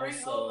bring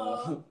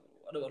Ola.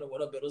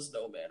 What a little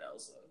snowman,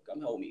 Elsa.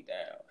 Come hold me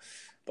down.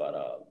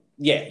 But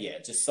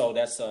just so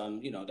that's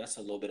that's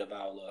a little bit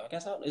about I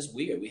guess it's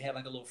weird. We had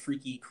like a little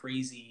freaky,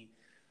 crazy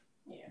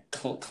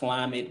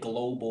climate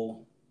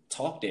global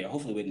talk there.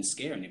 Hopefully we didn't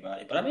scare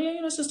anybody. But I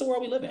mean, it's just the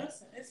world we live in.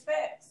 Listen, it's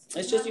facts.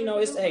 It's just,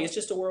 it's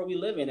just the world we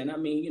live in. And I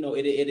mean,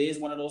 it is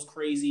one of those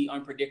crazy,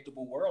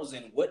 unpredictable worlds.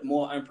 And what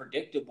more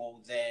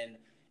unpredictable than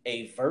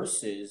a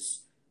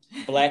versus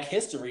Black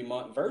History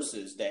Month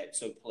versus that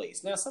took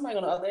place. Now, somebody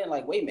on the other end,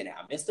 like, wait a minute,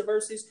 I missed the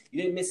verses?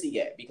 You didn't miss it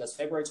yet because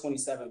February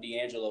 27th,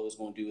 D'Angelo is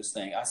going to do his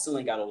thing. I still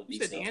ain't got all the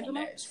details on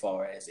that as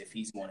far as if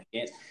he's going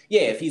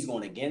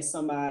against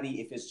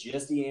somebody, if it's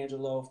just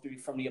D'Angelo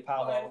from the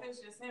Apollo. If it's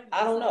just him,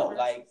 I don't know.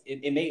 Like,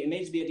 it may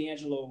just be a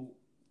D'Angelo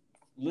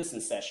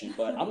listen session,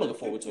 but I'm looking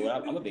forward to it.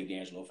 I'm a big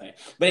D'Angelo fan.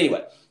 But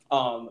anyway,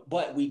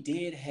 but we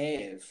did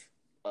have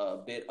a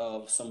bit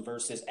of some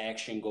versus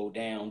action go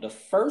down. The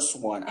first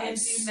one I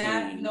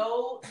seen.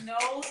 No.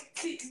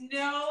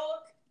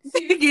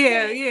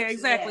 Yeah,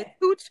 exactly.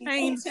 2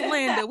 Chainz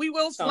slander. We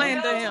will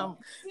slander him.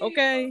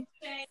 Okay.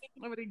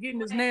 Somebody getting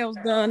his nails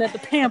done at the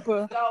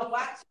Pampa. Go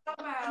watch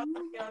your mouth.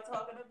 Y'all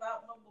talking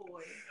about my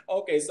boy.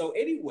 Okay, so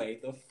anyway,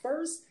 the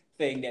first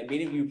thing that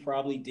many of you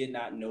probably did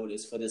not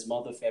notice for this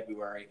month of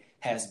February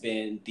has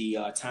been the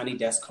Tiny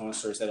Desk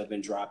concerts that have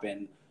been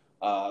dropping.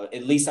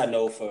 At least I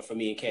know for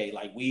me and Kay,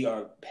 like we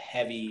are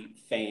heavy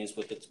fans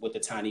with the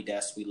Tiny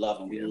Desk. We love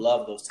them. We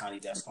love those Tiny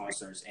Desk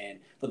concerts. And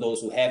for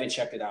those who haven't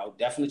checked it out,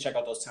 definitely check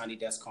out those Tiny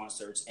Desk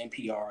concerts.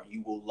 NPR,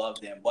 you will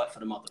love them. But for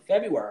the month of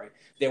February,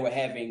 they were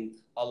having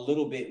a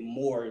little bit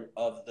more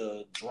of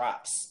the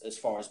drops as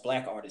far as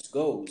Black artists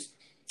goes.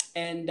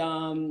 And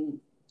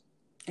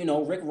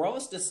Rick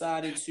Ross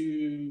decided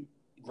to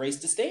grace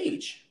the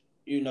stage.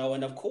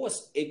 And of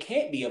course, it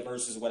can't be a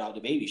versus without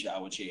the baby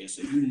shower chair.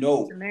 So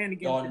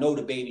y'all know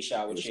the baby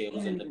shower chair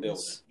was in the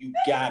building. You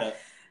gotta.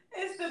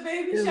 It's the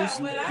baby shower.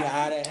 You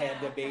gotta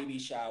have the baby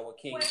shower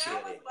king chair.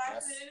 When I was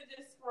watching it and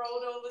just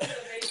scrolled over to the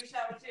baby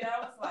shower chair, I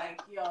was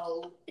like,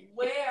 "Yo,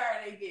 where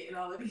are they getting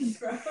all of these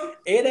from?"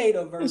 It ain't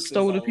a versus.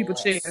 Stole the people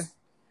chair.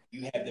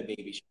 You have the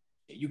baby shower.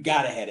 You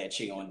gotta have that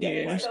chair on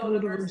deck. Yeah, stole the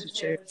versus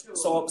chair.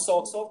 So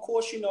of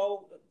course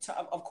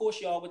of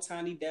course, y'all with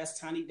Tiny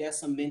Desks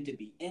are meant to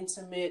be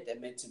intimate. They're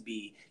meant to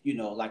be,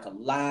 like a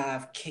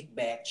live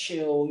kickback,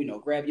 chill.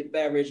 Grab your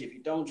beverage. If you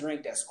don't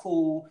drink, that's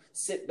cool.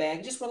 Sit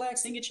back, just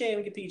relax in your chair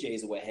with your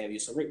PJs or what have you.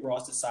 So Rick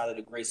Ross decided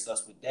to grace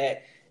us with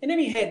that, and then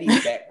he had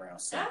these background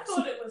songs. I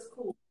thought it was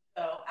cool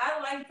though. I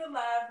liked the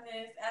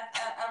liveness.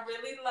 I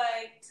really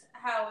liked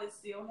how it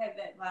still had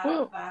that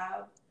live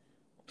vibe,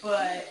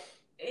 but.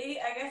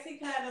 I guess he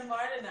kind of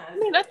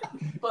modernized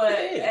but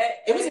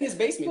it was in his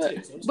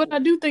basement too. So but cool. I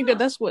do think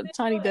that's what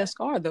Tiny Desks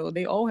are, though.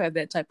 They all have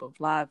that type of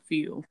live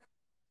feel.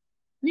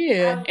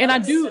 Yeah, and I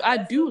do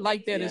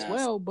like that as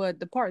well.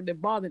 But the part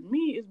that bothered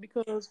me is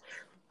because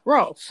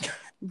Ross,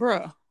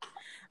 bruh,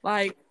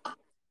 like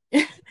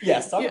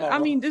Yes, talk about. I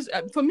mean, this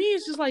for me,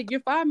 it's just like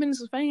your 5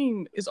 minutes of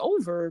fame is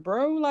over,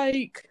 bro.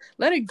 Like,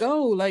 let it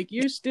go. Like,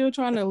 you're still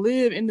trying to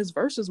live in this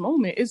versus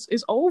moment.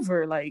 It's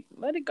over. Like,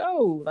 let it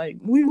go. Like,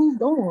 we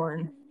moved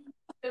on.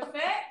 The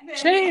fact that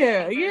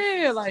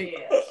Chair, like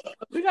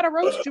we gotta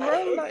roast you,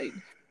 bro. Like,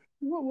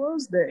 what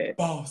was that?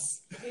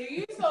 Boss. If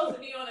you're supposed to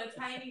be on a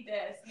tiny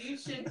desk,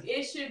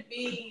 it should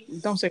be.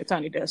 Don't say a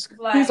tiny desk.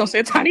 Like, please don't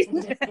say a tiny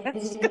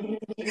desk. You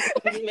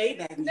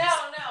made that. No,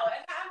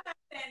 and I'm not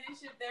saying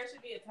there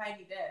should be a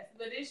tiny desk,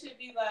 but it should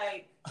be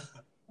like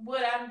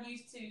what I'm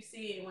used to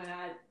seeing when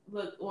I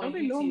look on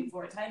YouTube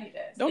for a tiny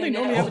desk. Don't they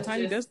normally have a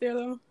tiny desk there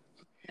though?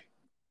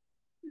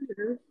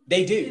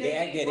 They do. They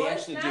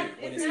actually do.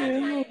 It's not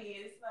tiny.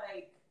 It's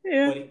like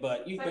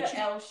but it's like an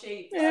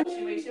L-shaped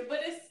situation.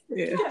 But it's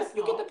you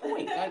get the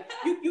point. Like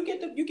you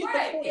get the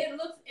point. It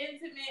looks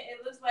intimate.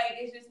 It looks like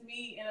it's just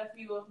me and a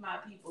few of my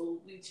people.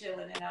 We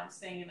chilling and I'm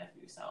singing a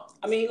few songs.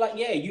 I mean, like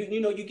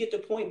you get the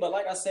point. But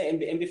like I said,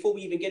 and before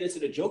we even get into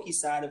the jokey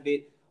side of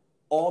it,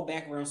 all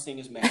background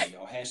singers matter,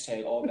 y'all.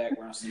 Hashtag all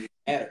background singers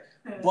matter.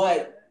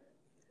 But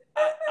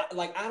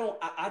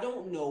I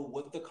don't know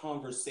what the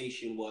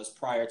conversation was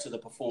prior to the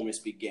performance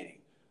beginning.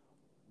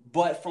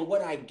 But from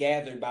what I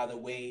gathered by the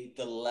way,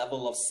 the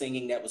level of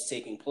singing that was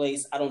taking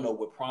place, I don't know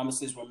what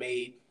promises were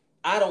made.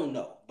 I don't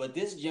know. But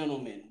this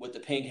gentleman with the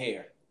pink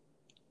hair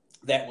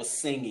that was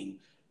singing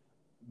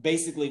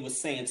basically was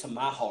saying to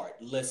my heart,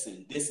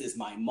 listen, this is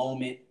my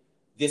moment.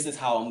 This is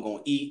how I'm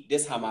going to eat.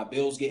 This is how my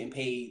bills getting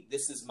paid.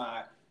 This is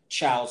my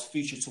child's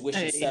future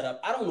tuition set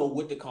up. I don't know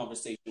what the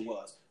conversation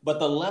was. But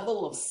the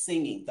level of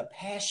singing, the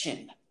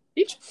passion.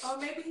 Or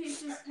maybe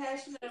he's just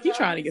passionate about He's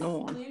trying to get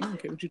on. I don't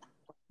care what you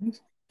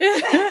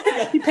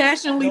he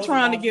passionately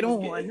trying to get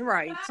on.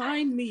 Right.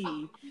 Sign me.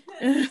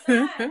 Sign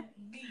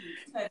me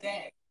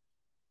today.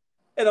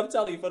 And I'm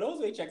telling you, for those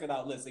who ain't checked it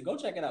out, listen, go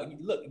check it out.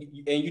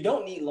 And you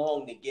don't need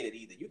long to get it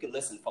either. You can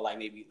listen for like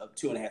maybe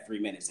 2.5, 3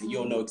 minutes, and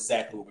you'll know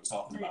exactly what we're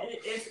talking about.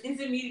 It's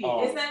immediate.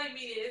 It's not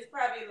immediate. It's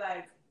probably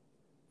like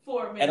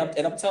 4 minutes.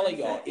 And I'm telling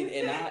y'all,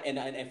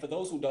 and for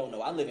those who don't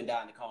know, I live and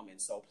die in the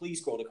comments. So please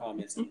scroll the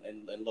comments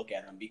and look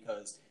at them,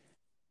 because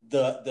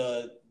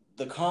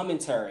the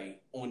commentary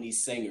on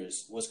these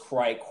singers was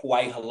quite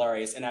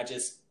hilarious. And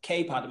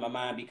K popped in my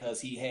mind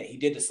because he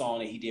did the song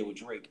that he did with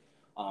Drake.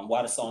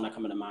 Why the song not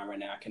coming to mind right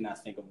now? I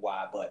cannot think of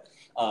why, but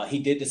he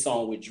did the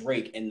song with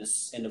Drake, and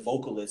the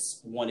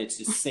vocalist wanted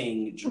to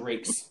sing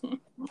Drake's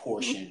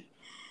portion.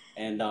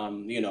 And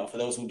for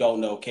those who don't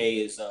know,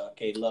 K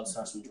loves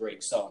her some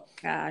Drake. So,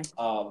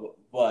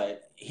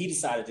 but he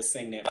decided to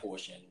sing that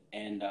portion,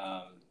 and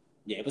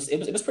it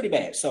was pretty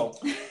bad. So,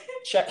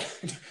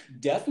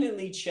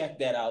 definitely check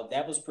that out.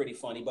 That was pretty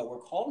funny. But we're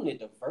calling it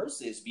the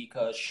Versus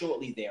because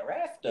shortly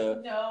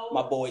thereafter,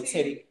 my boy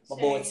Titty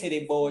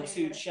Boy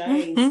 2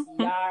 Chainz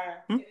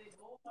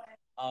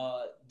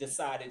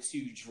decided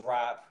to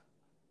drop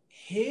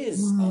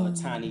his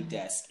tiny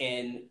desk.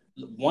 And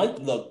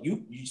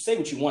you say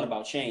what you want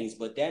about Chainz,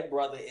 but that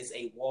brother is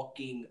a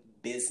walking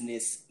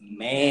business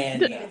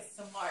man.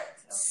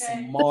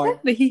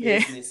 Smart. That he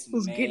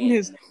was getting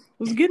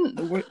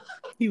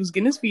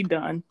his feet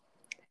done.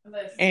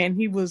 And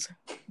he was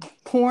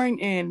pouring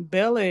in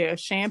Bel Air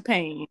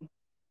champagne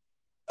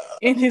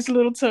in his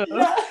little tub.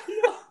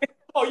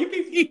 Oh, you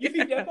peeped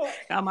that part?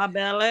 Got my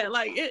Bel Air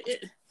like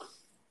it.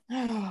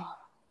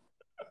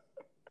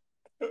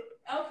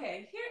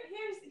 Okay,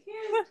 here's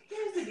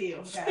the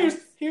deal, guys.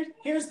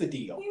 Here's the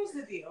deal. Here's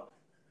the deal.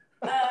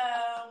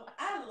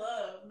 I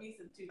love me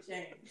some 2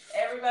 Chainz.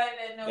 Everybody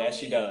that knows that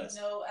she does.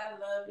 know I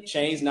love me.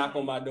 Chainz knock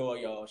on my door,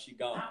 y'all. She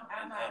gone,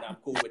 and I'm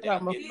cool with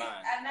that. I'm getting mine.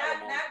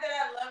 Not that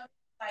I love him,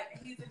 like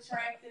he's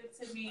attractive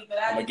to me, but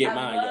I'm gonna get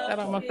mine, y'all. Shout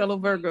out my fellow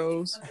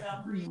Virgos.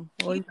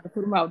 Well, you gotta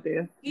put them out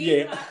there.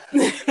 He's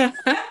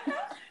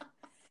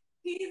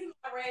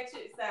my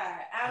ratchet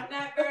side. I'm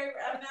not real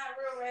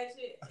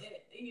ratchet,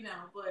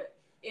 but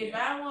if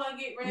I want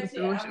to get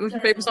ratchet, what's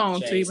your favorite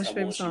song, T? What's your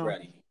favorite song?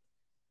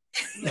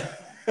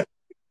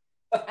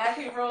 I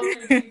can roll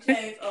through 2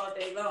 Chainz all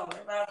day long.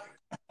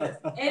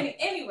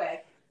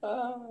 Anyway,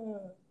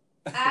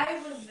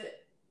 I was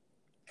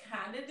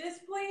kind of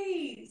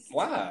displeased.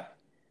 Why?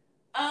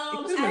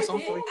 Because it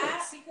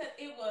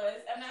was.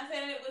 I'm not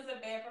saying it was a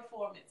bad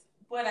performance.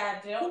 What I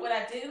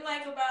didn't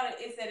like about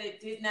it is that it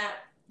did not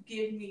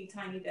give me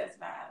Tiny Desk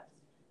vibes.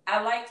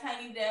 I like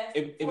Tiny Desk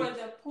for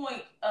the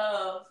point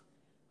of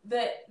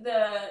the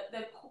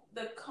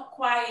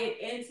quiet,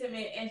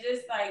 intimate, and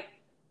just like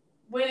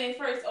when it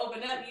first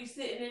opened up, you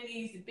sitting in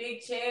these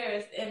big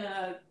chairs in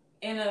a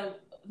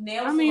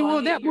nail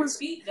salon. That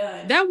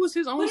was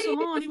his own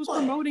salon. He was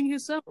promoting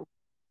himself.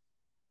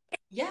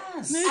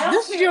 Yes,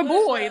 this is your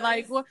boy.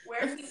 Like,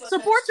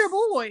 support your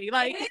boy.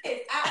 Like,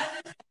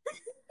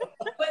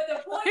 but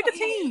the point pick a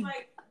team. Is,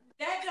 like,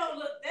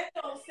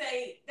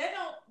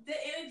 the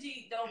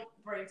energy don't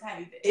bring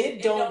Tiny Desk.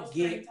 It don't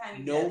get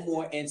no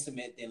more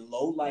intimate than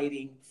low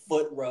lighting,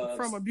 foot rubs,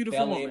 from a beautiful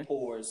Bel Air woman.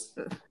 Pores.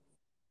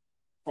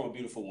 from a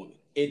beautiful woman.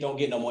 It don't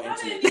get no more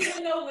intimate. I didn't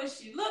even know what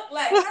she looked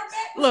like. Her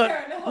back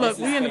was look,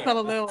 we in the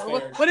parallel.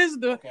 What is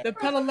the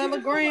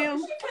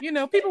parallelogram? You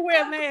know, people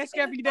wear a mask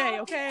every day,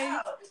 okay?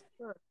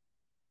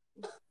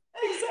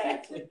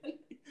 Exactly.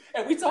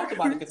 And we talked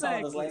about the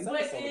katanas last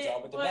episode with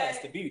y'all, but the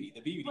mask, the beauty.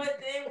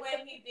 But then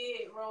when he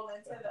did roll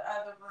into the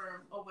other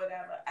room or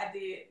whatever, I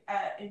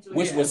enjoyed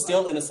Which that. was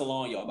still in the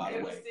salon, y'all, by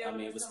the way. I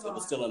mean, it was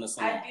still in the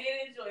salon. I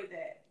did enjoy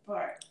that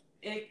part.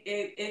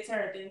 It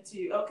turned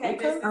into,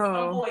 this is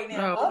my boy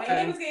now. Oh,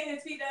 when he was getting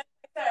his feet done,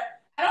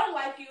 I don't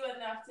like you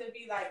enough to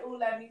be like, oh,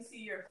 let me see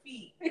your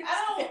feet. I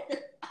don't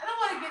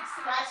want to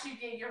watch you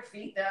get your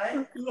feet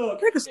done.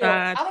 Look,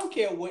 I don't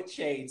care what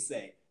Shane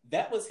say.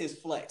 That was his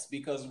flex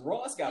because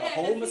Ross got a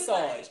whole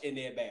massage in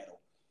their battle.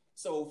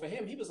 So for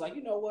him, he was like,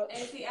 you know what?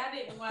 And see, I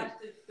didn't watch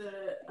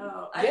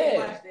I didn't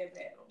watch that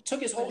battle.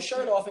 Took his whole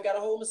shirt off and got a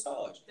whole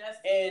massage.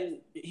 And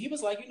he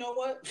was like, you know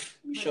what?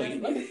 Let me show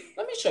you.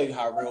 Let me show you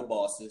how real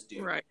bosses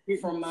do. Right.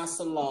 From my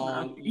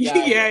salon. We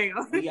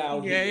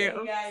out here.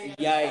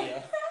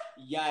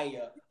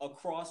 Yeah.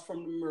 Across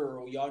from the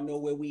mural. Y'all know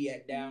where we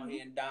at down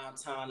here in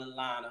downtown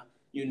Atlanta.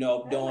 You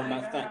know, doing my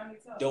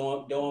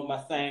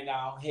thing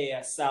out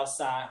here,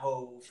 Southside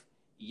Hove.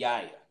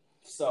 Yeah.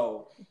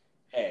 So,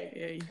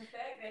 hey,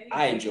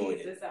 I enjoyed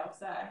it. He's a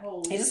Southside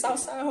Hove. He's a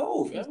Southside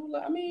Hove.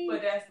 I mean,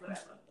 but that's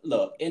whatever.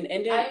 Look, and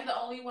then I am the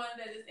only one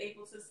that is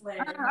able to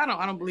slander. I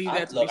don't believe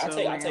that. Look, I'll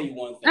tell you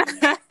one thing.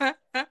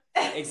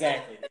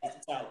 Exactly.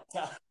 That's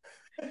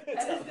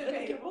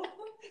debatable.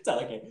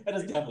 That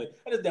is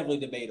definitely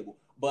debatable.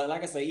 But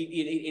like I say,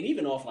 and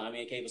even offline, me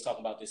and Kate was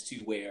talking about this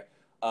too, where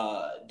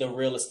the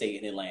real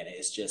estate in Atlanta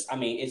is just, I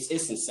mean, it's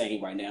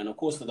insane right now. And of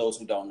course, for those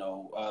who don't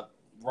know,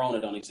 Rona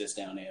don't exist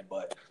down there,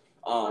 but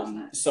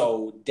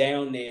so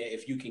down there,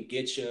 if you can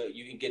get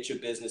your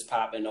business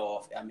popping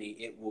off, I mean,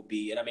 it will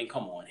be, and I mean,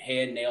 come on,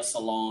 hair and nail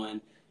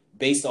salon,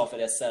 based off of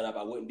that setup,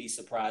 I wouldn't be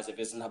surprised if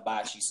it's an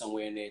hibachi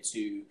somewhere in there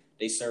too.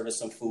 They service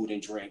some food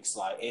and drinks.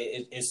 Like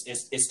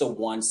it's the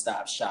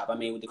one-stop shop. I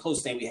mean, with the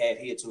closest thing we have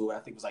here to it, I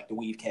think it was like the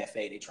Weave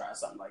Cafe. They tried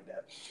something like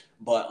that,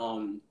 but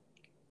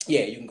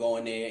yeah, you can go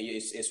in there.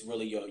 It's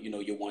really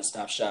your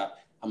one-stop shop.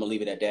 I'm gonna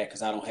leave it at that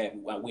because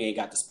we ain't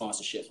got the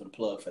sponsorships for the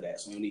plug for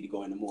that, so we don't need to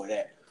go into more of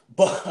that.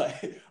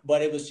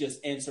 But it was just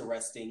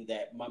interesting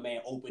that my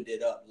man opened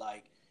it up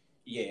like,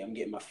 yeah, I'm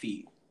getting my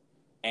feet,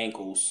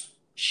 ankles,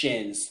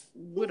 shins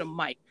with a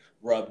mic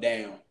rubbed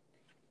down,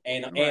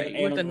 and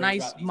with a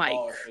nice mic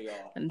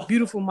and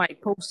beautiful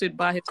mic posted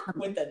by his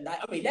with the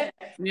I mean that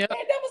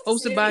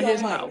posted by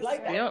his mouth.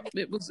 Like yep,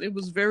 it was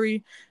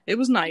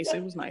nice.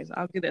 It was nice.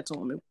 I'll give that to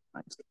him. It was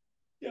nice.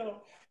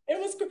 Yo,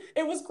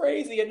 it was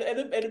crazy, and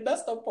the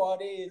messed up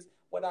part is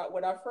when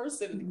I first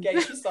said the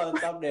game, she saw the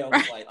thumbnail. I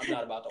was like, I'm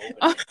not about to open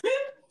it.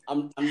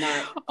 I'm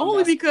not.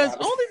 Only because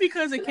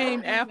it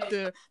came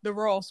after the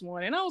Ross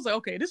one, and I was like,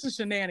 okay, this is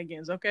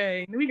shenanigans.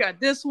 Okay, and we got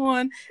this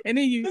one, and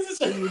then you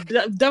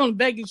done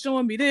begging,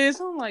 showing me this.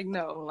 I'm like,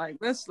 no, like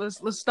let's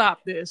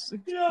stop this.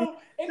 Yo,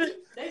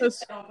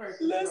 listen,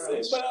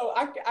 but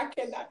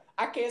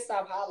I can't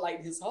stop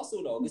highlighting his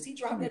hustle though, because he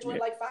dropped that joint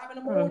like 5 in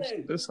the morning.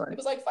 It was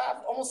like 5,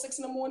 almost 6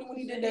 in the morning when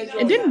he did that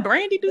joint. And didn't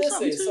Brandy do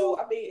something too? So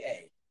I mean,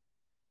 hey,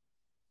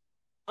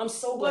 I'm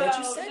so glad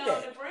you said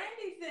that. The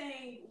Brandy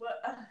thing.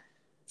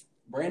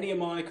 Brandy and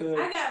Monica.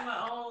 I got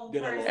my own.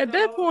 At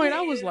that point, I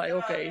was like,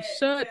 okay,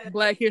 shut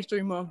Black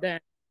History Month down.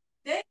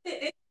 They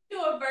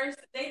do a verse.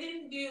 They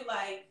didn't do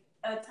like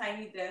a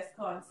Tiny Desk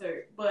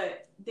concert,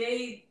 but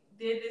they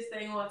did this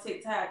thing on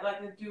TikTok,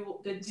 like the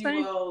duo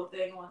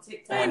thing on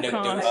TikTok. And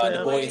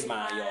the Boys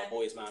Mind, y'all.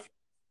 Boys Mind.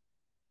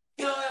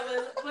 So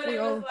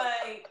it was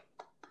like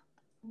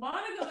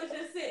Monica was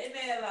just sitting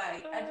there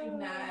like, I do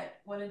not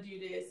want to do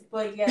this,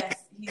 but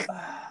yes, he's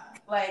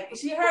like,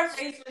 her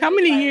face was how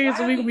many like, years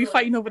are we gonna be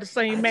fighting over the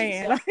same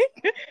man?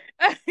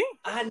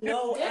 I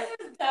know. This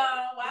is dumb.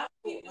 Why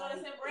would you keep doing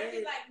this? And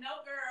Brandy's like, no,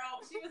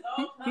 girl. She was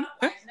all pumped,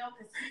 like, no,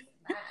 because he's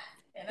not.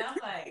 And I'm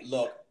like,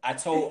 look, I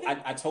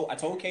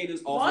told Kate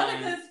this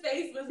offline. Monica's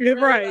face was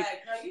really right.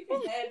 like, no, you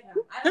can have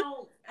him. I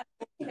don't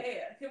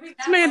care.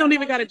 This man don't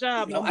even got a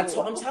job no more.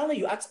 I'm telling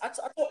you, I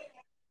told.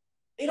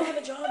 They don't have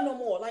a job no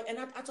more. Like, and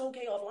I told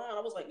Kay offline,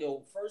 I was like,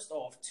 yo, first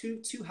off,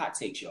 two hot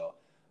takes, y'all.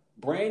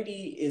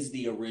 Brandy is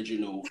the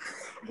original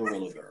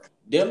Gorilla Girl.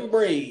 Them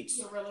braids.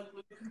 She's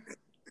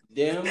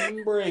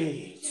Them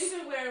braids. She's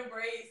been wearing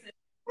braids since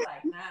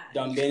like 9.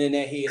 Done been in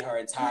that head her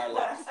entire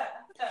life.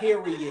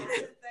 Period.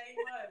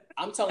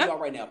 I'm telling y'all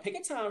right now, pick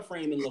a time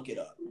frame and look it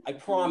up. I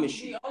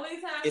promise you. The only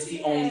time it's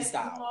the only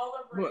style.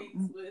 Smaller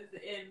braids was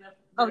in the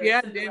oh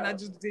yeah, I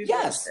just did.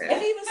 Yes, and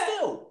even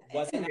still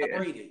wasn't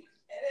braided.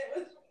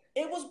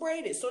 It was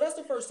braided. So that's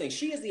the first thing.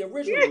 She is the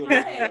original.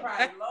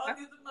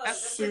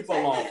 Super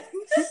long.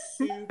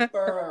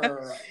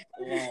 Super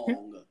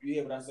long. You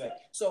hear what I said?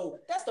 So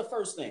that's the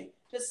first thing.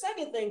 The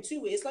second thing,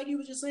 too, is like you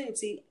were just saying,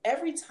 T,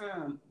 every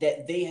time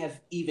that they have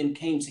even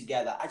came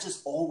together, I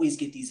just always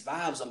get these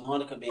vibes of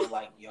Monica being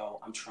like, yo,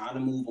 I'm trying to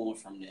move on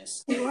from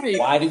this. Right.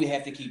 Why do we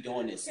have to keep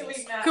doing this?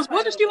 Because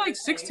wasn't she like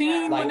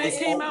 16 when they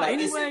came out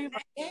anyway?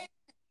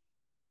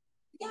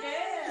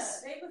 Yeah.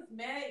 this? They was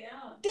mad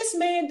young. This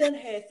man done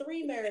had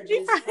 3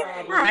 marriages.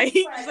 Right,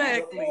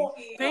 exactly.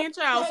 Paying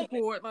child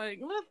support. Like,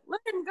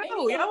 let him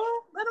go, y'all.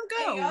 Let him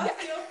go. And y'all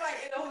still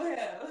fighting over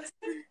him.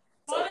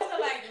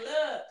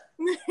 Monica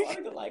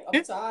Monica, like,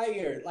 I'm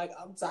tired. Like,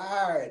 I'm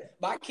tired.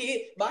 My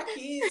kids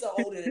are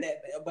older than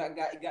that. But I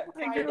got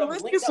hey, girl,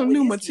 let's get some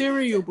new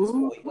material,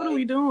 boo. What are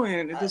we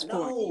doing at this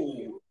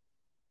point?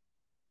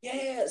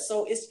 Yeah,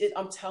 so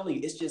I'm telling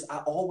you, it's just I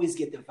always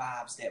get the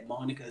vibes that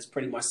Monica is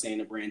pretty much saying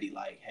to Brandy,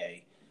 like,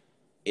 hey,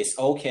 it's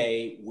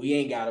okay. We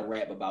ain't got to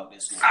rap about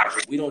this one.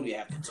 We don't even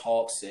have to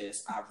talk,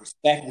 sis. I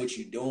respect what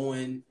you're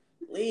doing.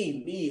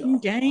 Leave me alone.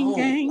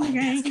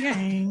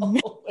 Gang.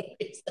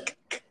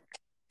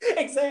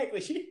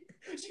 Exactly. She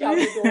got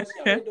me doing songs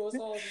with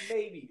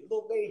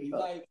little baby.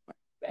 Like,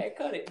 man,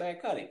 cut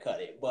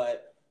it.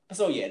 But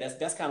so yeah,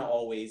 that's kind of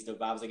always the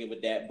vibes I get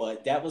with that.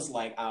 But that was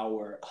like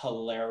our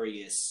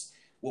hilarious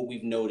what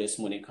we've noticed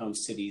when it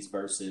comes to these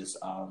verses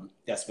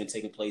that's been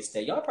taking place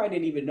that y'all probably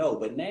didn't even know.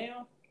 But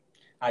now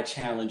I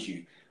challenge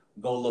you,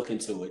 go look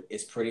into it.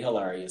 It's pretty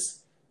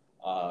hilarious.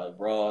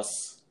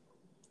 Ross,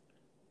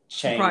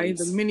 Chainz. Probably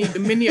the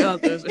many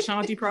others.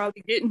 Ashanti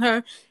probably get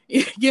her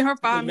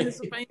 5 minutes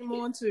of fame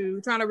on too,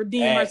 trying to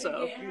redeem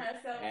herself.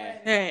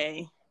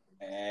 Hey,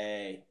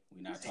 we're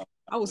not talking.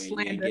 I would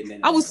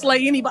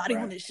slay anybody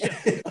on this show.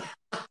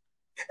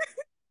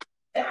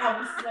 I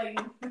was slaying.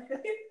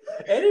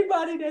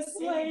 Anybody that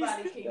slays,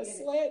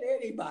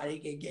 anybody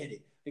can get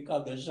it.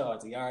 Because the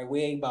Ashanti. All right,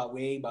 we ain't about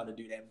to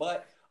do that.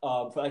 But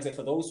like I said,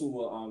 for those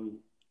who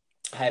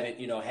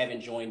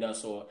haven't joined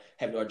us or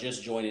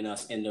just joining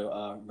us in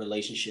the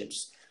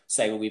relationships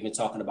segment, we've been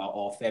talking about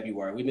all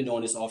February. We've been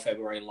doing this all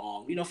February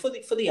long.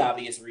 For the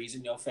obvious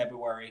reason.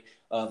 February,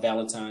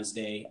 Valentine's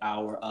Day,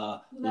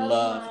 our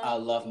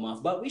love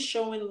month. But we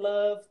showing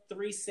love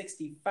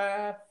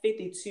 365,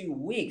 52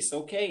 weeks.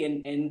 Okay,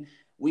 and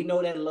we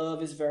know that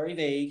love is very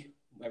vague.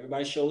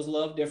 Everybody shows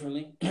love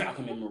differently. I'll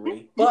come in,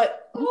 Marie.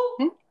 But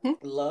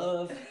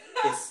love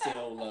is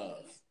still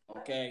love.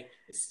 Okay?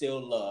 It's still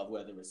love.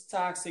 Whether it's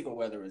toxic or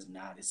whether it's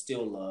not, it's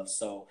still love.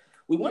 So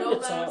we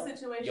wanted to talk.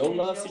 Your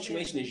love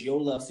situation is your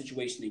love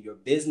situation in your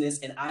business,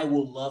 and I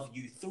will love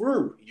you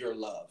through your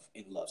love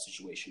in love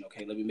situation.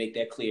 Okay? Let me make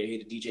that clear. Here,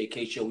 the DJ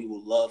K Show, we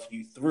will love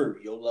you through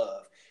your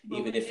love. But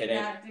even if it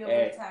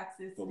ain't.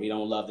 But we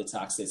don't love the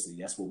toxicity.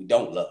 That's what we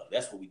don't love.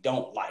 That's what we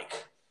don't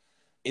like.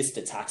 It's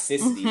the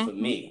toxicity for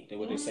me. That's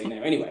what they say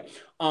now. Anyway,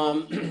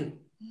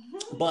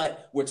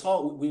 but we're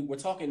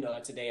talking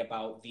today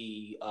about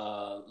the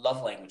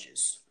love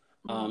languages.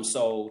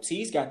 So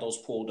T's got those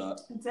pulled up.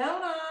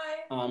 Don't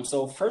I?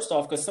 So first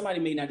off, because somebody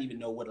may not even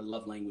know what a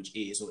love language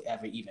is or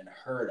ever even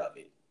heard of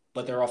it,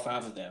 but there are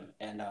 5 of them.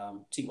 And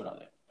T, what are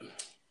they?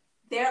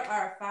 There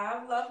are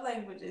 5 love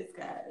languages,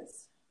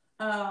 guys.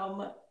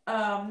 Now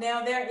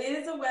there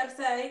is a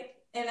website,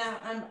 and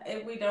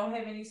we don't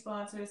have any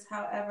sponsors.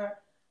 However,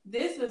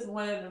 this was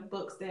one of the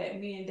books that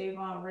me and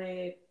Davon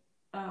read.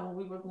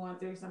 We were going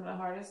through some of the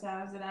hardest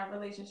times in our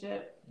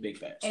relationship. Big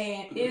facts.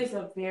 And it is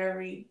a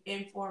very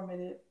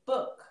informative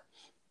book.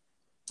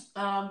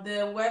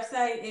 The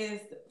website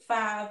is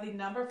 5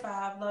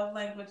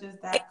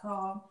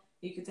 lovelanguages.com.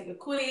 You can take a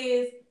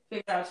quiz,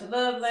 figure out your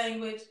love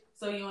language,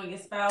 so you and your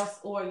spouse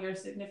or your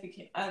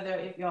significant other,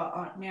 if y'all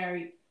aren't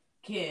married,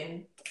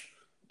 can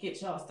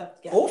get y'all stuff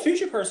together. Or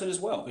future person as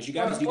well, because you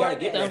got to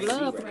get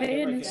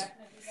ready.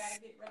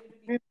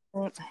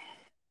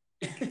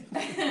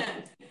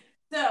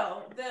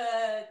 So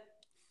the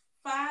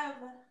 5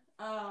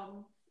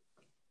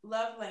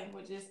 love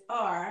languages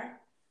are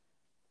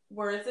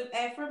words of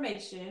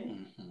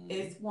affirmation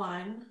is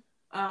 1,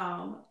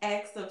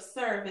 acts of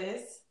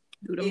service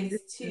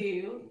is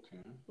 2,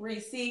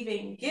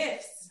 receiving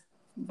gifts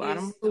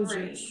is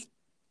 3,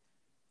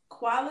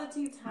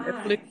 quality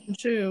time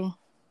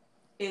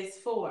is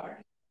 4.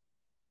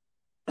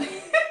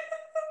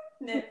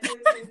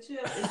 Netflix and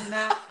chill is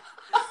not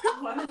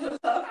one of the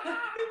love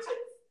languages.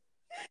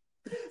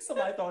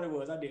 Somebody thought it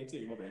was. I did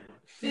too. My bad.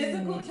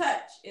 Physical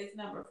touch is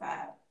number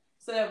 5.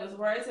 So that was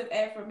words of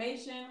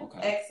affirmation,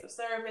 acts of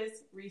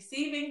service,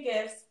 receiving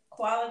gifts,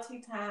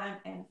 quality time,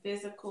 and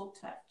physical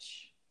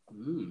touch.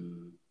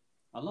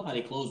 I love how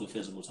they close with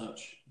physical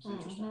touch.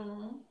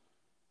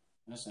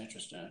 That's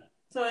interesting.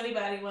 So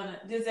anybody wanna?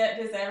 Does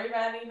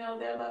everybody know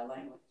their love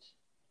language?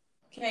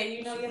 Okay,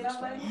 you know your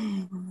love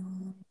language.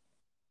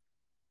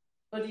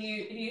 Or do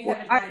you have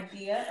an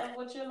idea of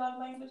what your love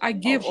language is? I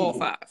give all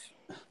 5.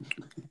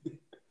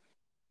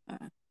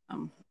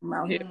 I'm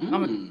out here.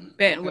 I'm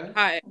batting with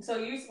high. So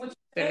what you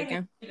say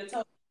again? You the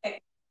total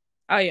package.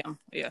 I am.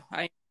 Yeah,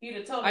 I am. You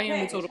the total I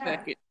am package, the total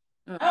package.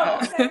 Oh,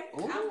 okay.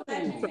 I'm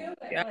glad you feel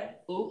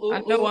that way.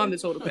 I know I'm the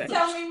total package.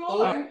 Tell me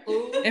more.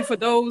 And for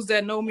those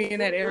that know me in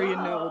that area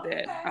know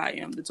that I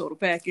am the total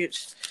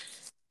package.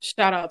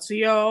 Shout out to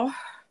y'all.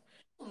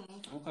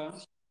 Okay.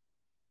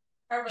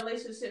 Her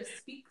relationship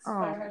speaks for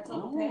her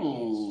total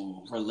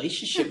package.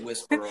 Relationship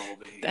whisperer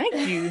over here. Thank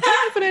you. Thank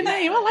you for that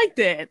name. I like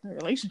that.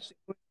 Relationship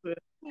whisperer.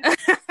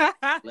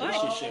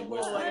 Relationship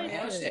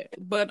whisperer.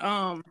 But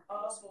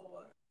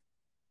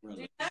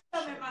Really. Do not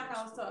come in my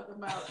house talking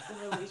about the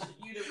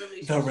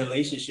relationship. The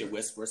relationship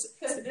whisperer.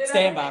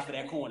 Stand by for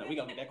that corner. We're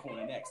gonna get that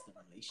corner next. The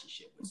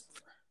relationship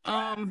whisperer.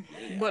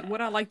 But what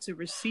I like to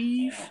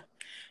receive,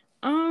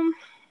 I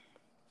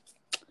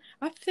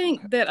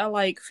think that I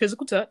like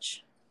physical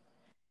touch,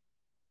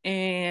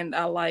 and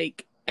I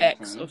like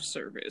acts of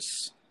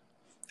service.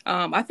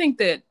 I think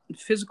that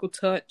physical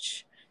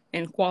touch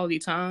and quality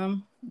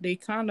time, they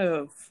kind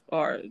of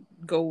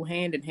go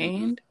hand in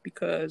hand,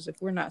 because if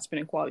we're not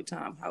spending quality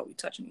time, how are we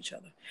touching each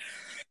other?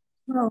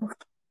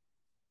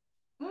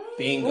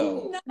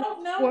 Bingo.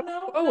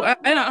 No.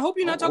 And I hope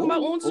you're not talking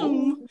about on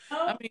Zoom. No.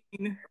 I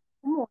mean,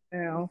 come on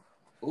now.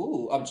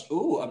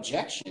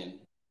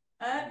 Objection.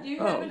 You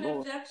have an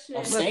objection.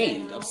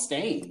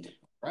 Abstained.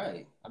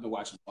 Right. I've been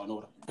watching Law and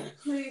Order.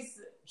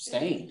 Please.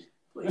 Abstained.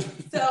 Please.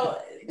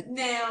 So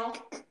now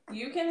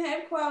you can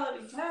have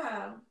quality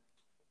time.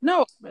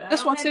 No,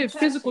 that's why I said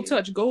physical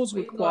touch goes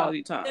with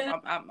quality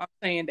time. I'm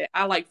saying that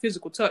I like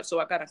physical touch, so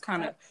I gotta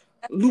kind of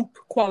loop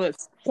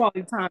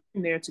quality time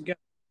in there together.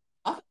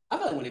 I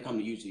feel like when it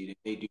comes to YouTube,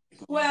 they do.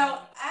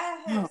 Well, I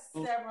have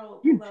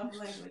several love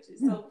languages,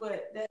 so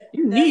but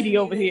you needy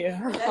over here.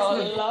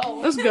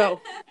 Let's go.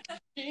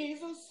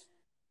 Jesus.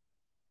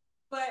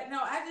 But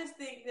no, I just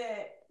think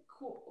that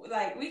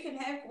like we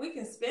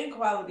can spend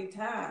quality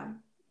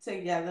time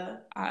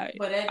together.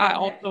 I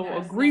also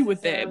agree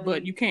with that,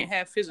 but you can't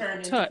have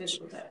physical touch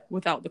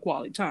without the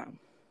quality time.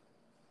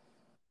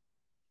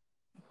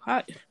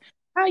 How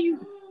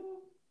you?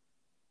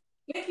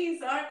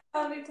 Quickies aren't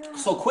quality time.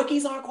 So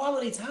quickies aren't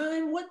quality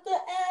time? What the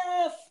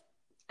F?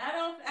 I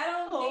don't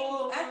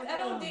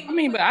think. I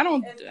mean, but I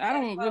don't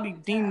really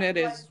deem that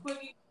as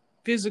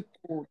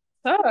physical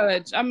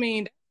touch. I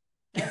mean,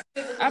 I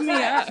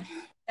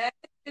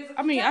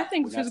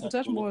think physical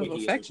touch more of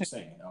affection.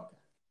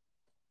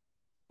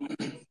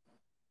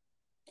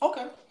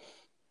 Okay.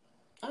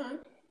 All right.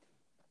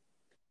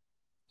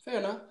 Fair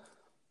enough.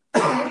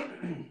 I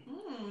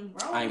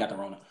ain't got the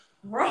Rona.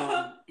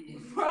 Rona.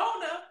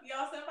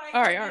 Y'all said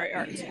all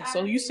right.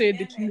 So you said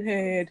that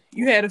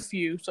you had a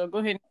few. So go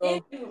ahead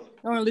and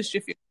go and list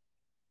your few.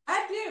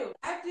 I do.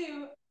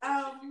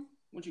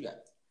 What you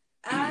got?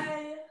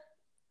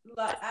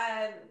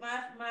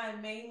 My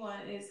main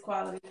one is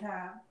quality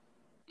time.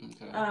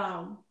 Okay.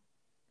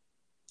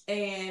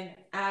 And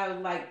I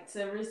would like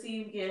to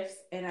receive gifts,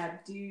 and I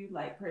do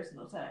like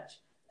physical touch.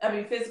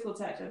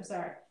 I'm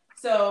sorry.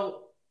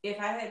 So if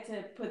I had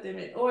to put them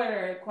in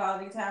order,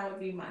 quality time would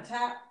be my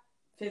top.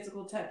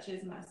 Physical touch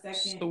is my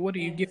second. So what do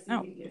you give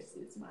out? Gifts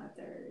is my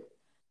third.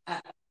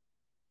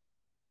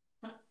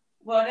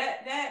 Well,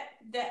 that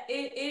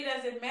it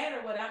doesn't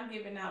matter what I'm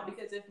giving out,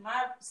 because if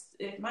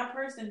my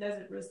person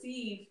doesn't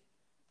receive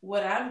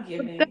what I'm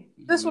giving,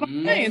 that's what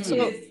I'm saying.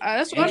 So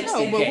that's what I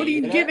know. But what are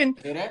you giving?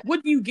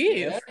 What do you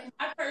give?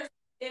 My person,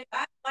 if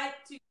I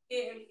say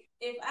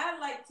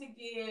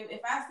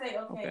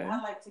okay,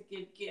 I like to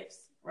give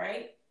gifts,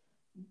 right?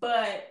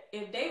 But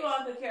if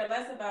Davon could care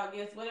less about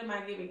gifts, what am I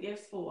giving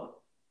gifts for?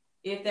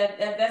 If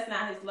that's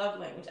not his love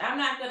language, I'm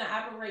not going to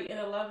operate in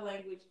a love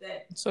language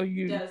that does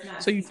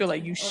not. So you feel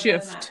like you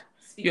shift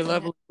your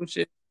love language.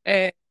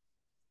 I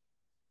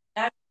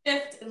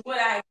shift what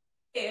I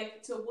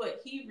give to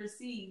what he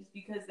receives,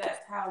 because that's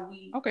how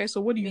we. Okay, so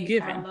what are you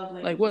giving?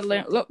 Like what's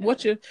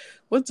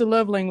the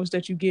love language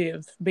that you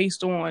give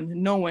based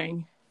on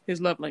knowing his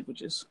love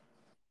languages?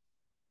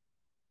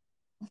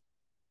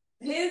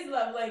 His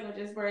love language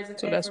is words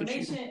of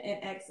affirmation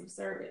and acts of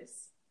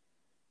service.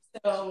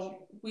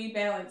 So we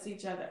balance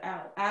each other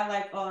out. I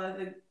like all of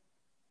the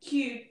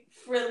cute,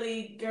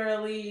 frilly,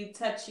 girly,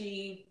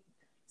 touchy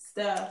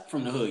stuff.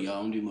 From the hood,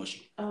 y'all. I'm do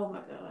mushy. Oh my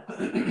God.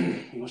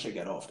 You want to shake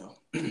that off though.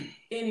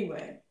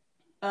 Anyway,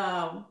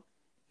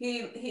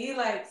 he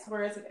likes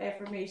words of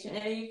affirmation,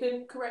 and you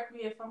can correct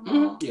me if I'm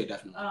wrong. Yeah,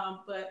 definitely.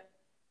 But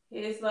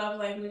his love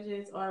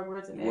languages are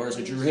words of affirmation. Words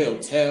of Drew Hill.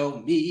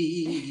 Tell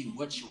me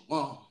what you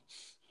want.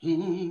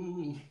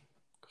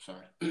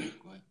 Sorry. Go ahead.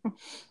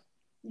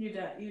 You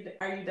done?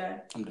 Are you done?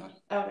 I'm done.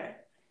 Okay.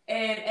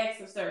 And acts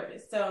of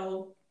service.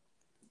 So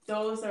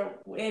those are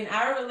in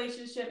our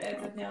relationship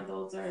as of now.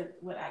 Those are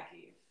what I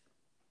give.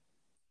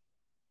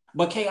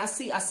 But Kay, I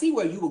see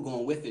where you were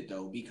going with it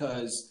though,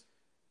 because,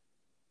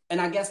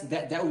 and I guess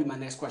that would be my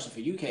next question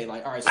for you, Kay.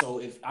 Like, all right, so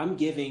if I'm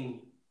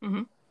giving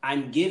them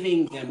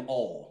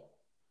all,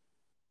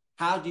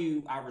 how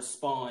do I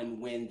respond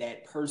when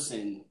that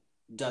person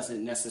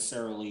doesn't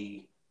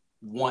necessarily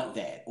want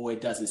that, or it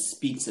doesn't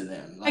speak to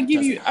them? Like, I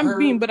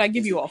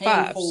give you all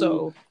five.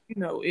 So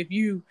if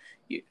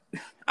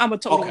I'm a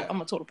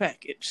total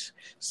package.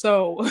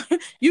 So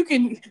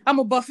I'm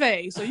a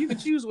buffet. So you can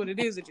choose what it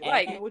is that you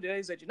like and what it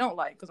is that you don't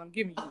like, because I'm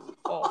giving you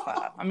all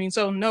five. I mean,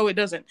 so no, it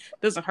doesn't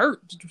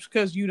hurt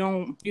because you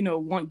don't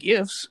want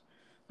gifts.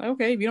 Like,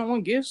 okay, if you don't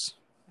want gifts,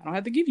 I don't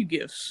have to give you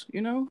gifts.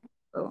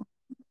 So.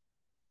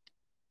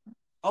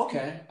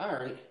 Okay, all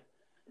right.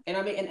 And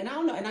I mean, and I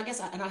don't know, and I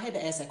guess I had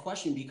to ask that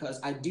question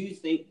because I do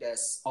think that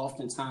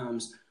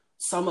oftentimes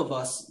some of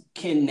us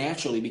can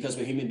naturally, because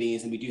we're human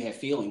beings and we do have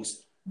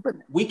feelings, but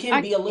we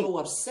can be a little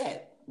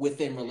upset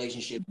within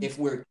relationship if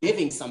we're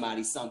giving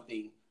somebody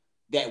something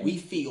that we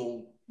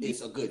feel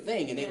is a good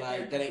thing, and they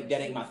like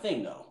that ain't my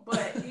thing though.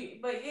 But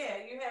yeah,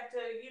 you have to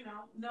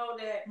know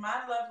that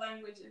my love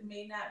language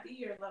may not be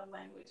your love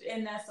language,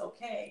 and that's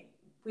okay.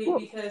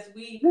 Because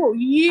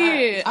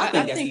I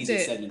think that's easier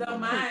said than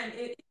done.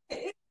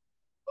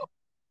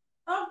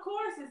 Of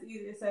course, it's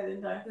easier said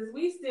than done because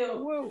we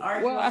still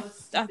argue. I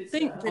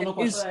think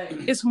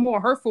it's more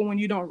hurtful when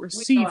you don't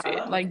receive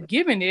it. Like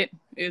giving it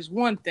is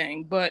one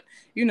thing, but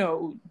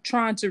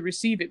trying to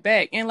receive it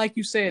back, and like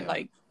you said,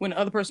 like when the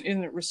other person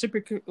isn't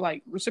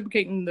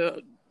reciprocating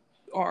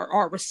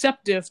or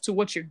receptive to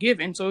what you're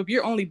giving. So if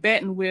you're only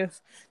batting with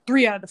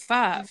 3 out of the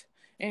 5,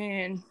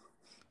 and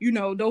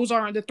those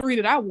aren't the 3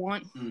 that I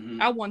want.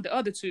 I want the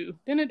other 2.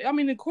 Then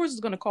of course, it's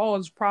going to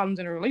cause problems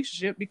in a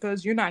relationship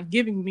because you're not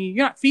feeding me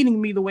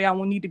the way I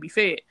need to be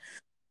fed.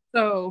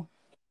 So,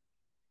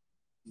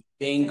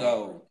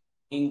 bingo,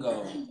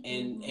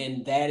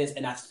 and that is,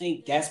 and I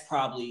think that's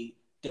probably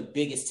the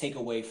biggest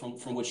takeaway from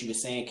what you were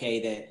saying,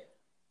 Kay. That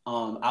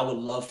I would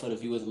love for the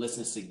viewers and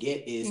listeners to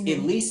get is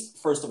at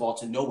least first of all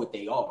to know what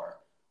they are,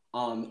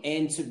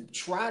 and to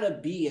try to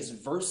be as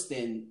versed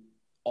in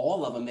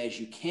all of them as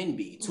you can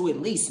be, to at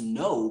least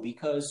know,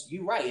 because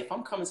you're right. If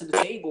I'm coming to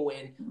the table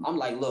and I'm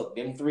like, look,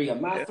 them 3 are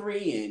my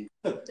 3,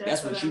 and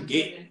that's what you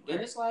get, then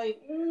it's like,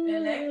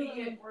 and that can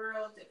get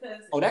real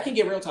because that can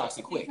get real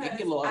toxic quick. It can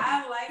get a little ugly.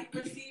 I like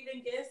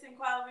receiving gifts and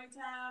quality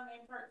time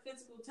and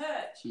physical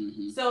touch.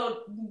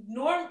 So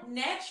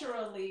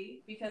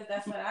naturally, because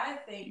that's what I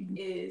think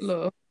is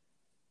love.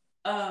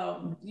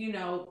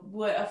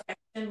 What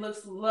affection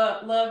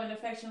love and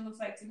affection looks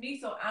like to me.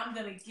 So I'm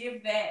gonna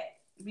give that.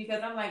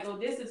 Because I'm like,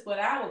 this is what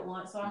I would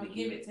want, so I'm gonna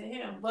give it to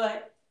him.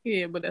 But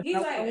that's he's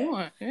not like, what I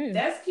want. Yeah.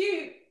 That's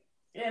cute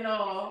and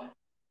all,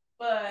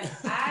 but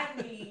I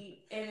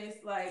need, and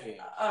it's like,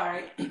 all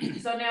right.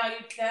 So now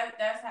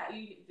that's how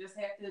you just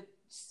have to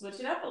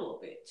switch it up a little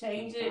bit,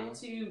 change it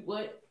to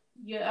what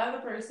your other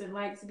person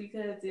likes.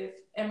 Because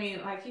Davon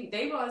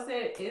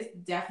said, it's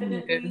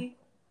definitely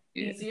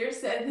easier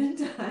said than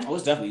done.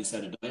 It's definitely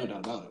said and done, no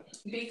doubt about it.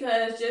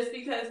 Because just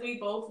because we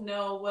both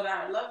know what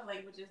our love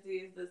languages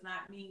is does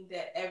not mean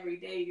that every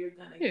day you're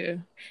gonna. Yeah,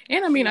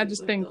 and I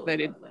just think that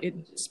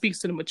it speaks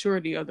to the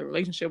maturity of the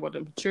relationship, or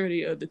the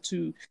maturity of the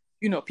 2,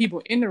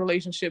 people in the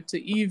relationship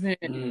to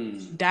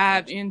even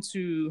dive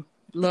into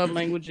love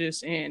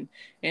languages and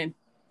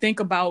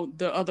think about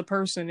the other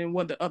person and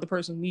what the other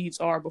person's needs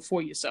are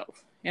before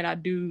yourself. And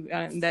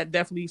and that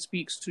definitely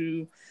speaks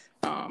to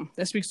a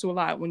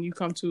lot when you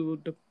come to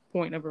the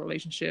point of a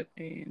relationship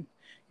and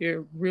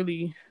you're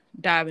really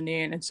diving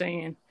in and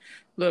saying,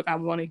 look, I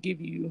want to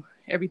give you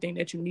everything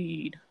that you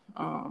need.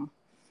 So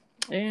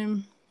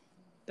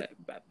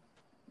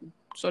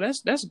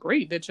that's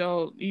great that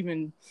y'all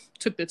even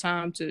took the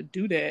time to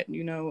do that,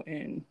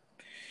 and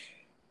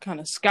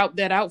kind of scout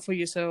that out for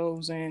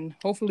yourselves, and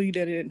hopefully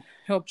that it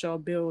helped y'all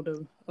build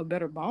a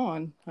better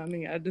bond.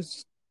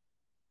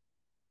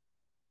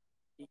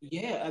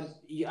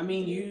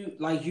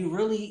 You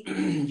really,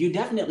 you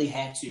definitely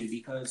have to,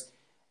 because,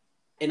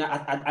 and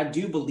I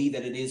do believe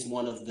that it is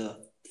one of the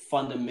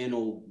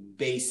fundamental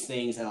base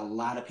things that a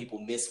lot of people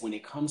miss when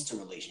it comes to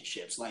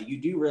relationships. Like,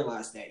 you do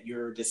realize that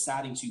you're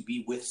deciding to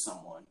be with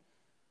someone,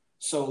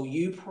 so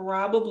you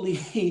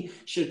probably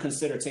should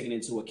consider taking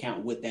into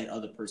account what that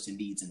other person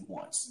needs and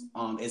wants.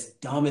 As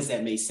dumb as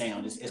that may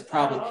sound, it's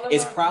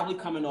probably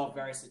coming off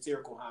very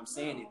satirical how I'm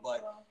saying it,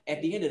 but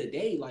at the end of the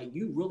day, like,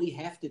 you really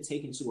have to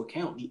take into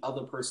account the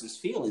other person's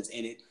feelings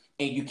in it,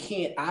 and you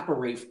can't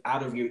operate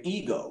out of your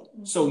ego.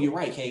 So you're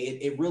right, Kay.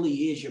 It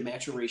really is your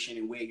maturation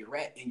and where you're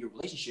at in your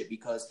relationship,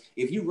 because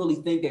if you really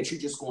think that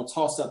you're just going to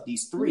toss up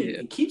these 3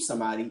 and keep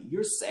somebody,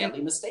 you're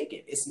sadly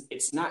mistaken.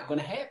 It's not going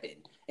to happen.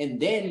 And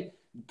then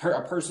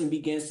a person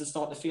begins to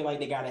start to feel like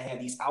they got to have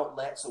these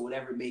outlets or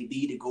whatever it may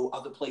be to go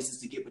other places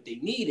to get what they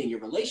need in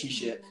your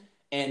relationship.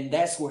 And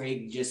that's where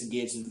it just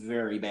gets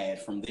very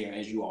bad from there,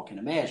 as you all can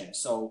imagine.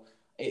 So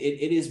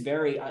it is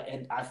very,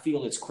 and I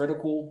feel it's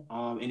critical,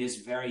 and it's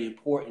very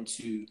important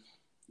to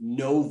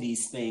know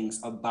these things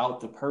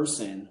about the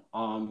person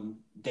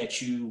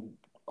that you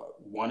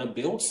want to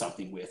build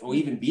something with, or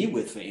even be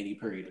with for any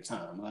period of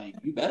time. Like,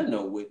 you better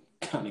know what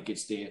kind of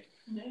gets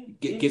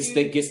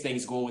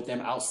things going with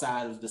them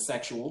outside of the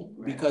sexual,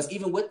 because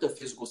even with the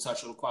physical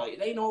sexual quality,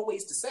 it ain't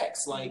always the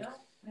sex. Like,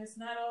 it's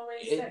not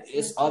always sex.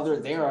 It's other.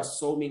 There are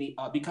so many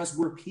because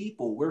we're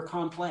people. We're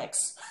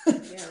complex.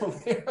 So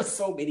there are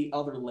so many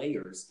other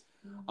layers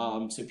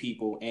to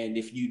people, and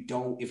if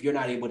you're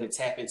not able to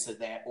tap into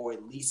that, or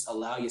at least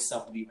allow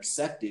yourself to be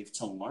receptive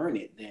to learn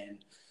it, then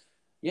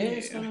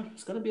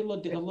it's gonna be a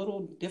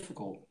little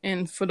difficult.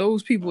 And for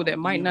those people that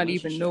might not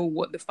even know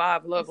what the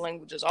 5 love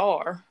languages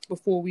are,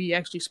 before we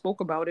actually spoke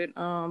about it,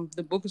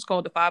 the book is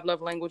called The 5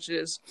 Love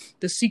Languages: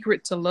 The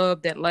Secret to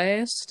Love That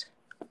Lasts.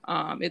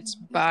 It's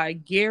by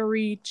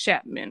Gary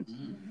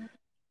Chapman.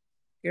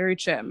 Gary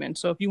Chapman.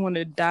 So if you want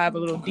to dive a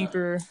little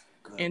deeper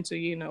into,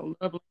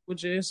 love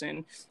languages,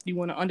 and you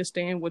want to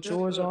understand what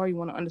yours are, you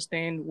want to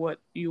understand what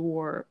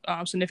your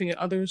significant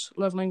others'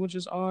 love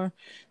languages are,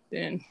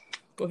 then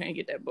go ahead and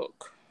get that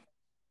book.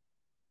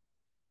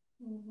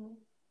 Mm-hmm.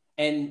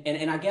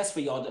 And I guess for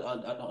y'all,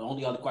 the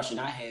only other question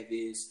I have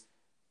is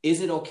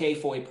it okay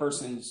for a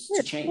person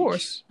to change? Of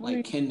course.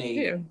 Like, can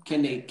they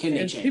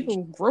change?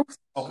 People grow.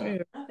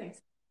 Okay. I think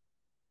so.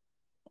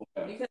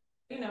 Okay. Because,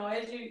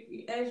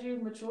 as you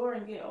mature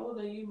and get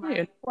older, you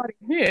might.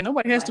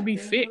 Nobody has to be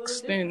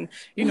fixed and,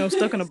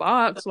 stuck in a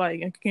box.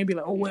 Like, it can't be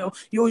like, oh, well,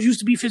 yours used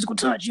to be physical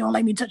touch. You don't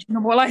like me touching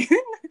no more. Like,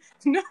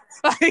 no.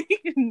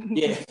 Like,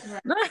 yeah.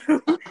 No.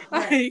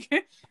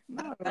 Like,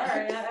 no.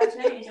 Sorry, I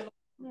changed.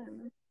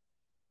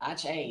 I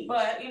changed.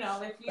 But,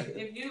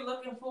 if you're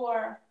looking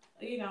for,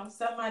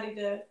 somebody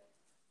to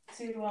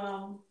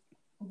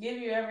give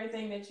you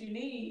everything that you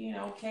need,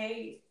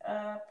 Kay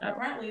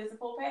apparently is a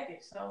full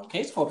package. So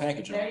Kay's full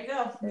package. There you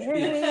go.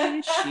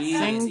 Hey,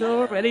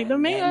 single, ready to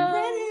mingle.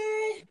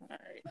 Ready.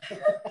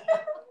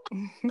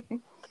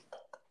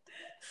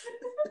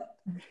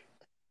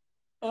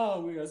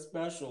 Oh, we are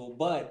special.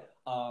 But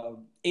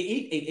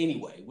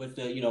anyway, with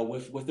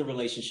the with the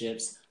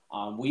relationships,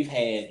 we've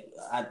had.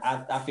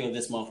 I feel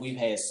this month we've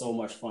had so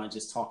much fun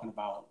just talking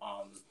about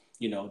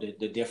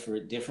the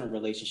different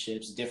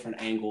relationships,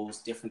 different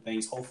angles, different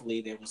things.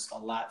 Hopefully there was a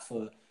lot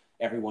for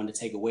everyone to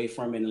take away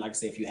from it. And like I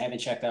said, if you haven't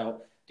checked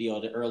out the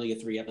earlier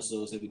 3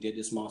 episodes that we did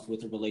this month with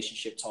the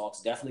relationship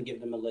talks, definitely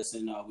give them a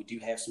listen. We do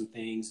have some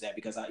things that,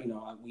 because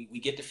we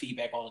get the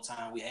feedback all the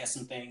time. We have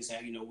some things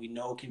that, we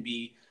know can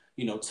be,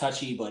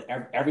 touchy, but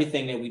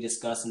everything that we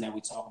discuss and that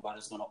we talk about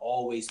is going to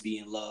always be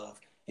in love,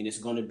 and it's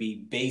going to be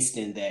based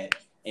in that.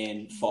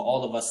 And for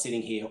all of us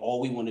sitting here,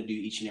 all we want to do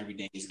each and every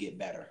day is get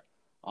better.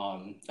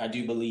 I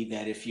do believe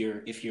that if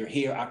you're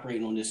here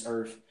operating on this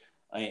earth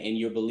and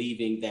you're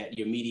believing that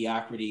your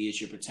mediocrity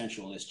is your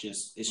potential, it's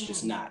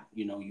just not.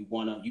 You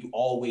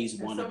always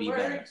want to be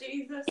better.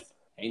 Jesus.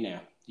 Hey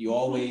now, you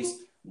always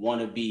want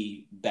to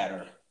be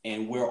better,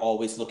 and we're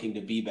always looking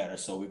to be better.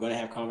 So we're going to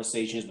have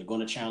conversations. We're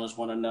going to challenge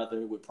one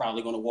another. We're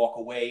probably going to walk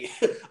away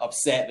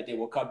upset, but then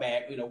we'll come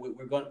back.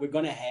 We're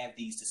going to have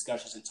these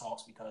discussions and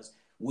talks because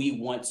we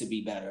want to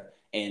be better.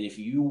 And if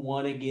you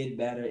want to get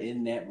better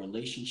in that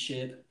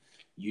relationship,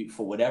 you,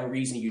 for whatever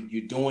reason,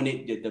 you're doing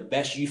it the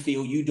best you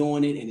feel you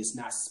doing it, and it's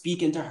not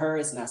speaking to her,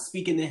 it's not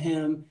speaking to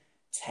him,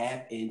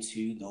 tap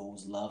into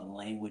those love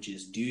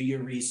languages. Do your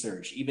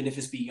research, even if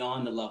it's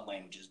beyond the love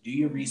languages. Do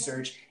your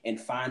research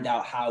and find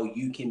out how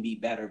you can be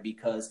better,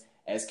 because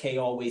as Kay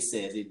always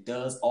says, it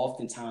does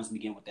oftentimes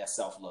begin with that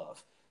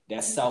self-love.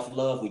 That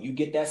self-love, when you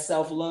get that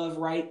self-love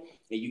right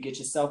and you get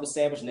yourself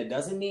established, and that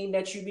doesn't mean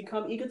that you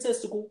become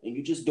egotistical and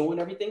you're just doing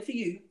everything for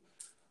you,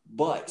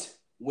 but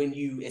when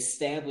you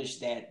establish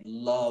that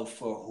love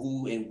for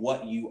who and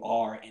what you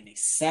are and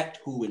accept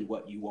who and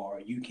what you are,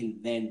 you can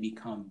then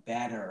become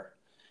better,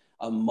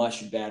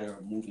 much better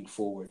moving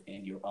forward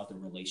in your other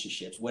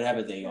relationships,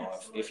 whatever they are.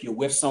 If you're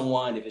with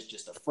someone, if it's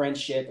just a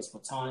friendship, it's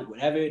platonic,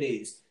 whatever it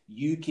is,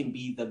 you can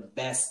be the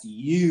best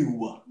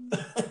you.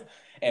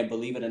 And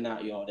believe it or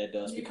not, y'all, that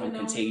does become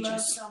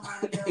contagious.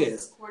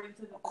 Yes.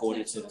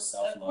 According to the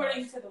self-love.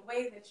 According to the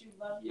way that you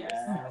love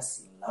yourself.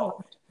 Yes,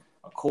 Lord.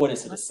 According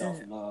to the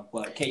self-love.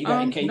 But Kay, you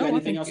got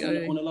anything else on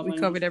the love language? We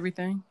covered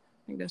everything.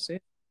 I think that's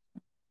it.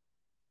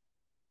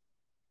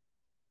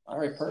 All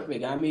right,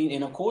 perfect. I mean,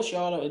 and of course,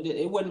 y'all,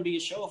 it wouldn't be a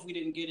show if we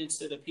didn't get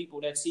into the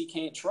people that C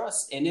can't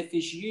trust. And if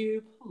it's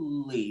you,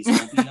 please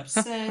don't be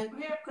upset.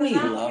 We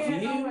love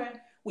you.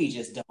 We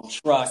just don't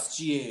trust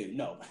you.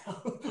 No.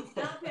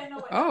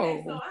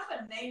 Okay, so I'm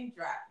a name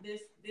drop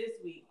this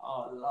week.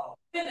 Oh, Lord.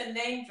 I'm going to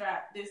name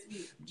drop this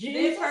week.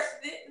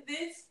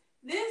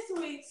 This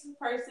week's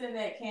person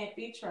that can't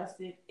be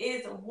trusted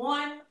is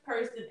one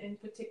person in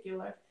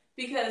particular,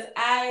 because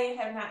I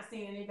have not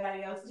seen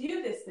anybody else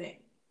do this thing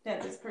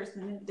that this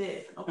person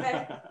did.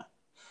 Okay.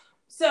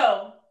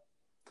 So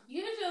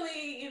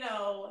usually,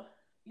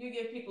 you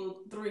give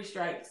people 3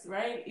 strikes,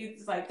 right?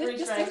 It's like 3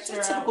 strikes.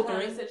 You're out of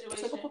the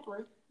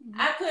situation.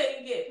 I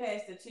couldn't get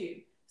past the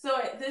 2. So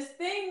this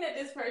thing that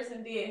this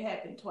person did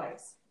happened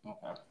twice.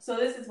 Okay. So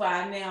this is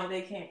why now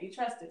they can't be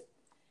trusted.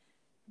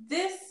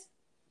 This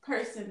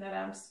person that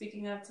I'm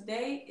speaking of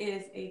today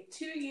is a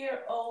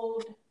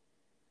 2-year-old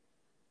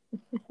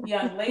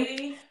young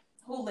lady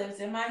who lives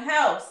in my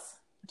house.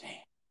 Damn.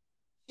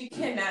 She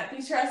cannot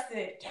be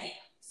trusted. Damn.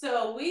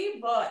 So we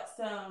bought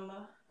some,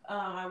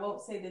 I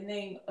won't say the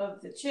name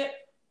of the chip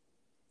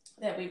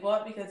that we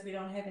bought because we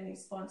don't have any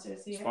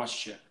sponsors here.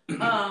 Sponsorship.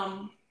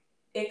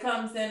 It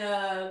comes in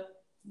a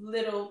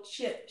little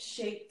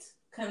chip-shaped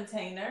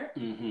container.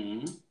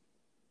 Mm-hmm.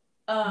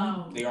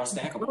 They are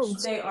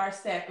stackable. They are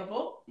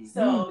stackable. Mm-hmm.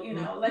 So,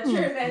 let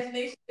your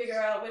imagination figure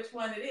out which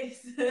one it is.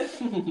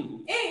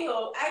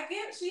 Anywho,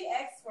 she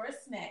asks for a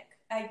snack.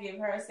 I give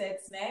her a said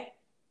snack.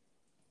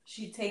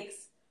 She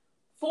takes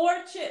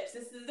 4 chips.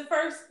 This is the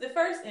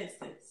first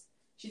instance.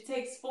 She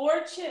takes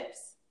 4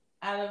 chips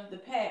out of the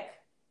pack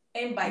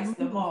and bites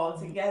them all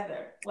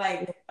together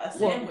like a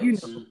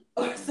sandwich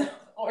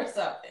or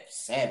something.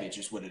 Savage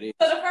is what it is.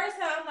 So the first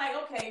time I'm like,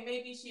 okay,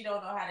 maybe she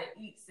don't know how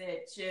to eat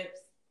said chips.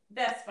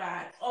 That's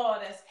fine. Oh,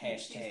 that's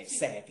hashtag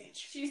savage.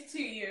 She's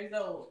 2 years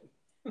old.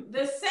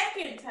 The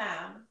second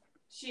time,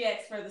 she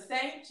asked for the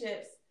same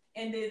chips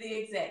and did the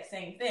exact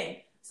same thing.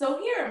 So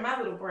here in my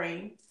little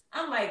brain,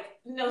 I'm like,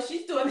 no,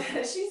 she's doing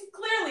that. She's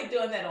clearly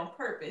doing that on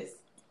purpose.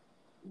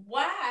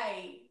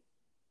 Why?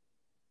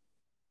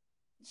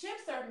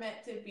 Chips are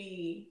meant to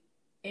be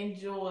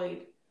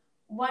enjoyed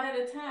one at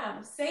a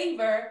time.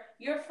 Savor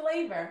your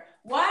flavor.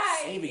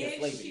 Why? Savor your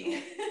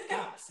flavor.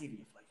 God, savor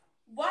your flavor.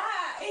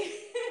 Why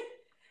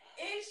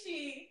is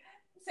she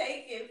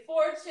taking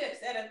 4 chips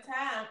at a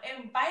time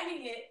and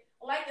biting it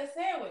like a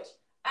sandwich?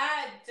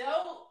 I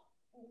don't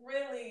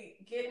really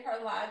get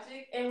her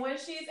logic, and when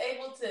she's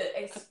able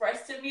to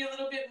express to me a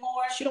little bit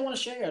more, she don't want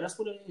to share. That's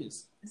what it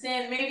is.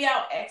 Then maybe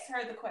I'll ask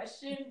her the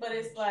question, but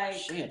it's like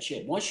share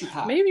chip. Once you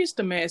pop, maybe it's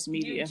the mass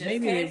media.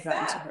 Maybe they've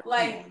gotten to her.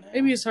 Like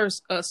maybe it's her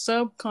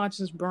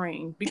subconscious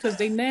brain, because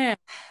they now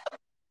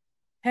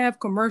have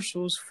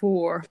commercials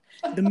for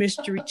the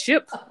mystery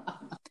chip,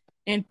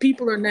 and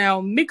people are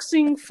now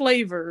mixing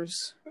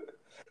flavors.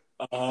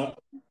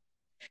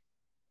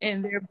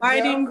 And they're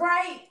biting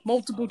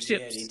multiple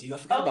chips. Yeah,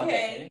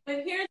 okay,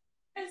 but here's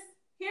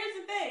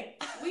the thing.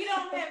 We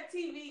don't have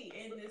TV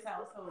in this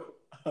household.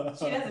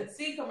 She doesn't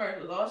see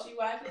commercials. All she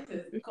watches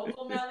is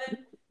Coco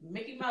Melon,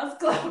 Mickey Mouse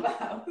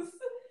Clubhouse.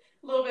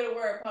 A little bit of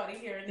word party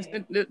here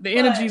and there. The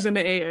energy's in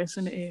the air. It's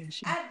in the air.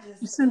 She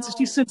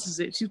senses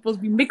it. She's supposed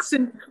to be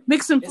mixing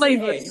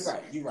flavors.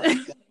 You're right.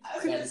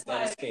 That is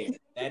fair.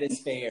 That is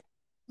fair.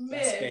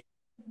 That's fair.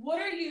 What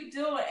are you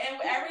doing?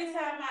 And every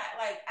time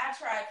I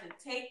tried to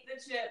take the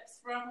chips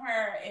from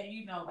her and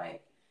eat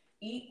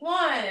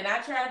one, and I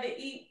tried to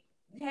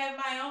have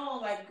my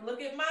own, look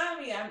at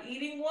mommy, I'm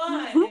eating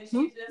one, and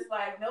she's just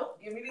like, nope,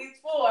 give me these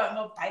 4, I'm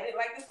gonna bite it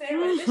like a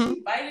sandwich. Then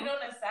she bite it on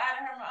the side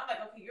of her mouth. I'm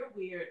like, okay, you're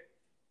weird.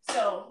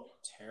 So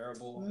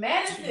terrible.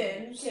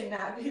 Madison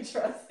cannot be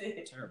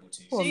trusted. Terrible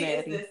too. She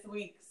is this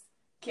week's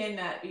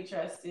cannot be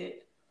trusted.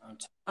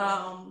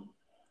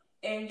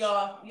 And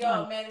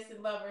y'all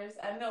Madison lovers,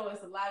 I know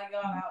it's a lot of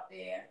y'all out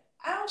there.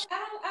 I don't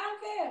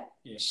care.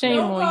 Yeah. Shame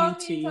on you,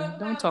 T.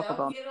 Don't talk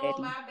about get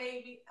on my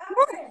baby. I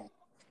don't care.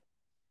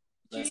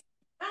 I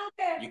don't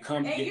care. You come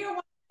and get, you're one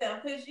of them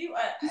because you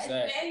are.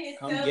 Exactly.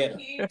 Come get her.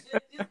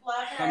 Just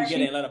love her. Come get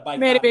it and let her bite.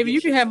 Maddie, baby,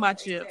 you can have my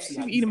chips. You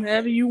can eat them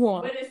however you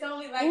want. But it's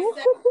only like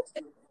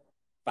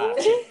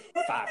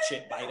 5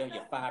 chip biter,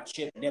 your 5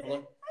 chip nibbler.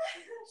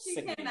 She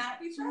cannot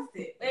be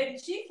trusted, and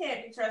she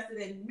can't be trusted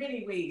in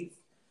many ways.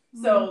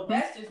 So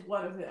that's just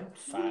one of them.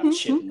 5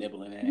 chip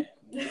nibbling ass.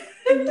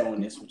 Doing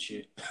this with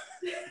you.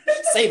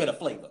 Savor the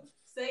flavor.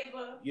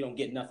 Savor. You don't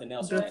get nothing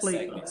else the in that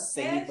flavor. segment.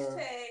 Savor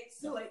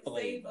the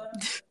flavor.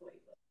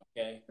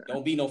 Okay?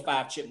 Don't be no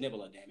 5 chip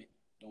nibbler, damn it.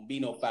 Don't be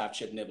no 5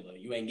 chip nibbler.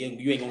 You ain't gonna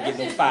get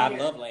no 5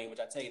 love language.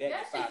 I tell you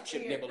that. 5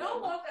 chip nibbler.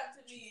 Don't walk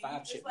up to me.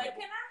 5 chip can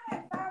I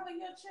have 5 of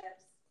your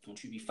chips?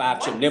 Don't you be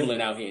 5 chip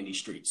nibbling out here in these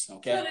streets,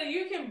 okay? So that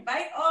you can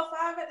bite all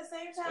 5 at the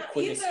same time.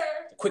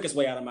 The quickest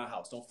way out of my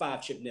house. Don't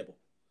 5 chip nibble.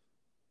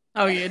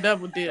 Oh yeah,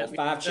 double dip. Don't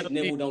 5 chip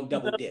nibble. Don't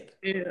double dip.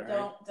 Yeah.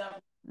 Right?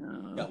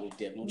 Don't double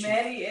dip.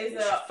 Maddie is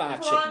a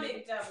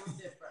chronic double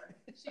dipper.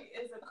 She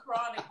is a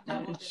chronic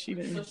double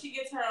dipper. So she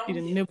gets her own. She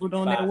done nibbled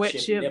on that wet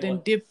chip, then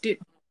dipped it.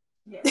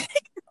 Yeah.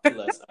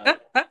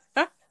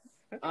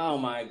 Oh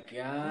my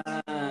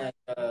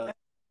God.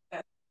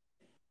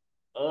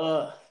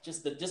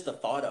 Just the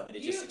thought of it.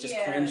 It just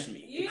cringed me.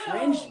 It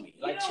cringed me.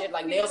 Like shit,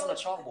 like nails on a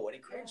chalkboard.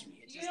 It cringed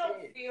me. You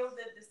don't feel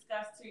the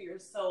disgust to your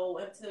soul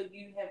until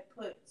you have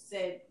put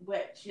said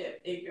wet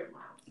chip in your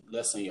mouth.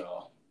 Listen,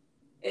 y'all.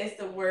 It's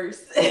the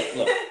worst.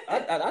 Look,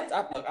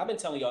 I've been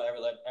telling y'all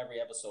every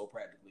episode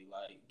practically,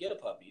 like, get a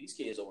puppy. These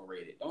kids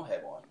overrated. Don't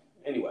have one.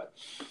 Anyway.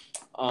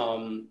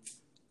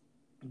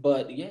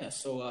 But yeah,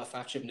 so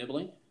 5 chip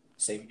nibbling.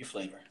 Savor your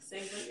flavor.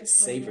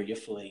 Savor your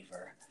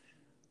flavor.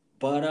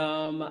 But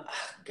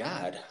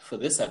God, for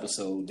this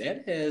episode,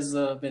 that has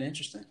been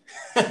interesting.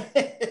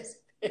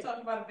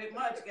 Talking about a bit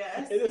much,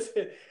 guys.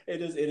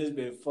 It has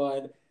been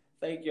fun.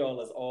 Thank y'all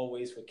as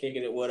always for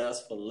kicking it with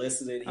us, for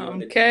listening here on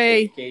the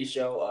DJ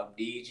Show. I'm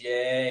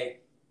DJ.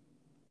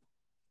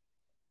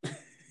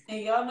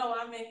 And y'all know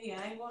I'm in here.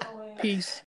 I ain't going away. Peace.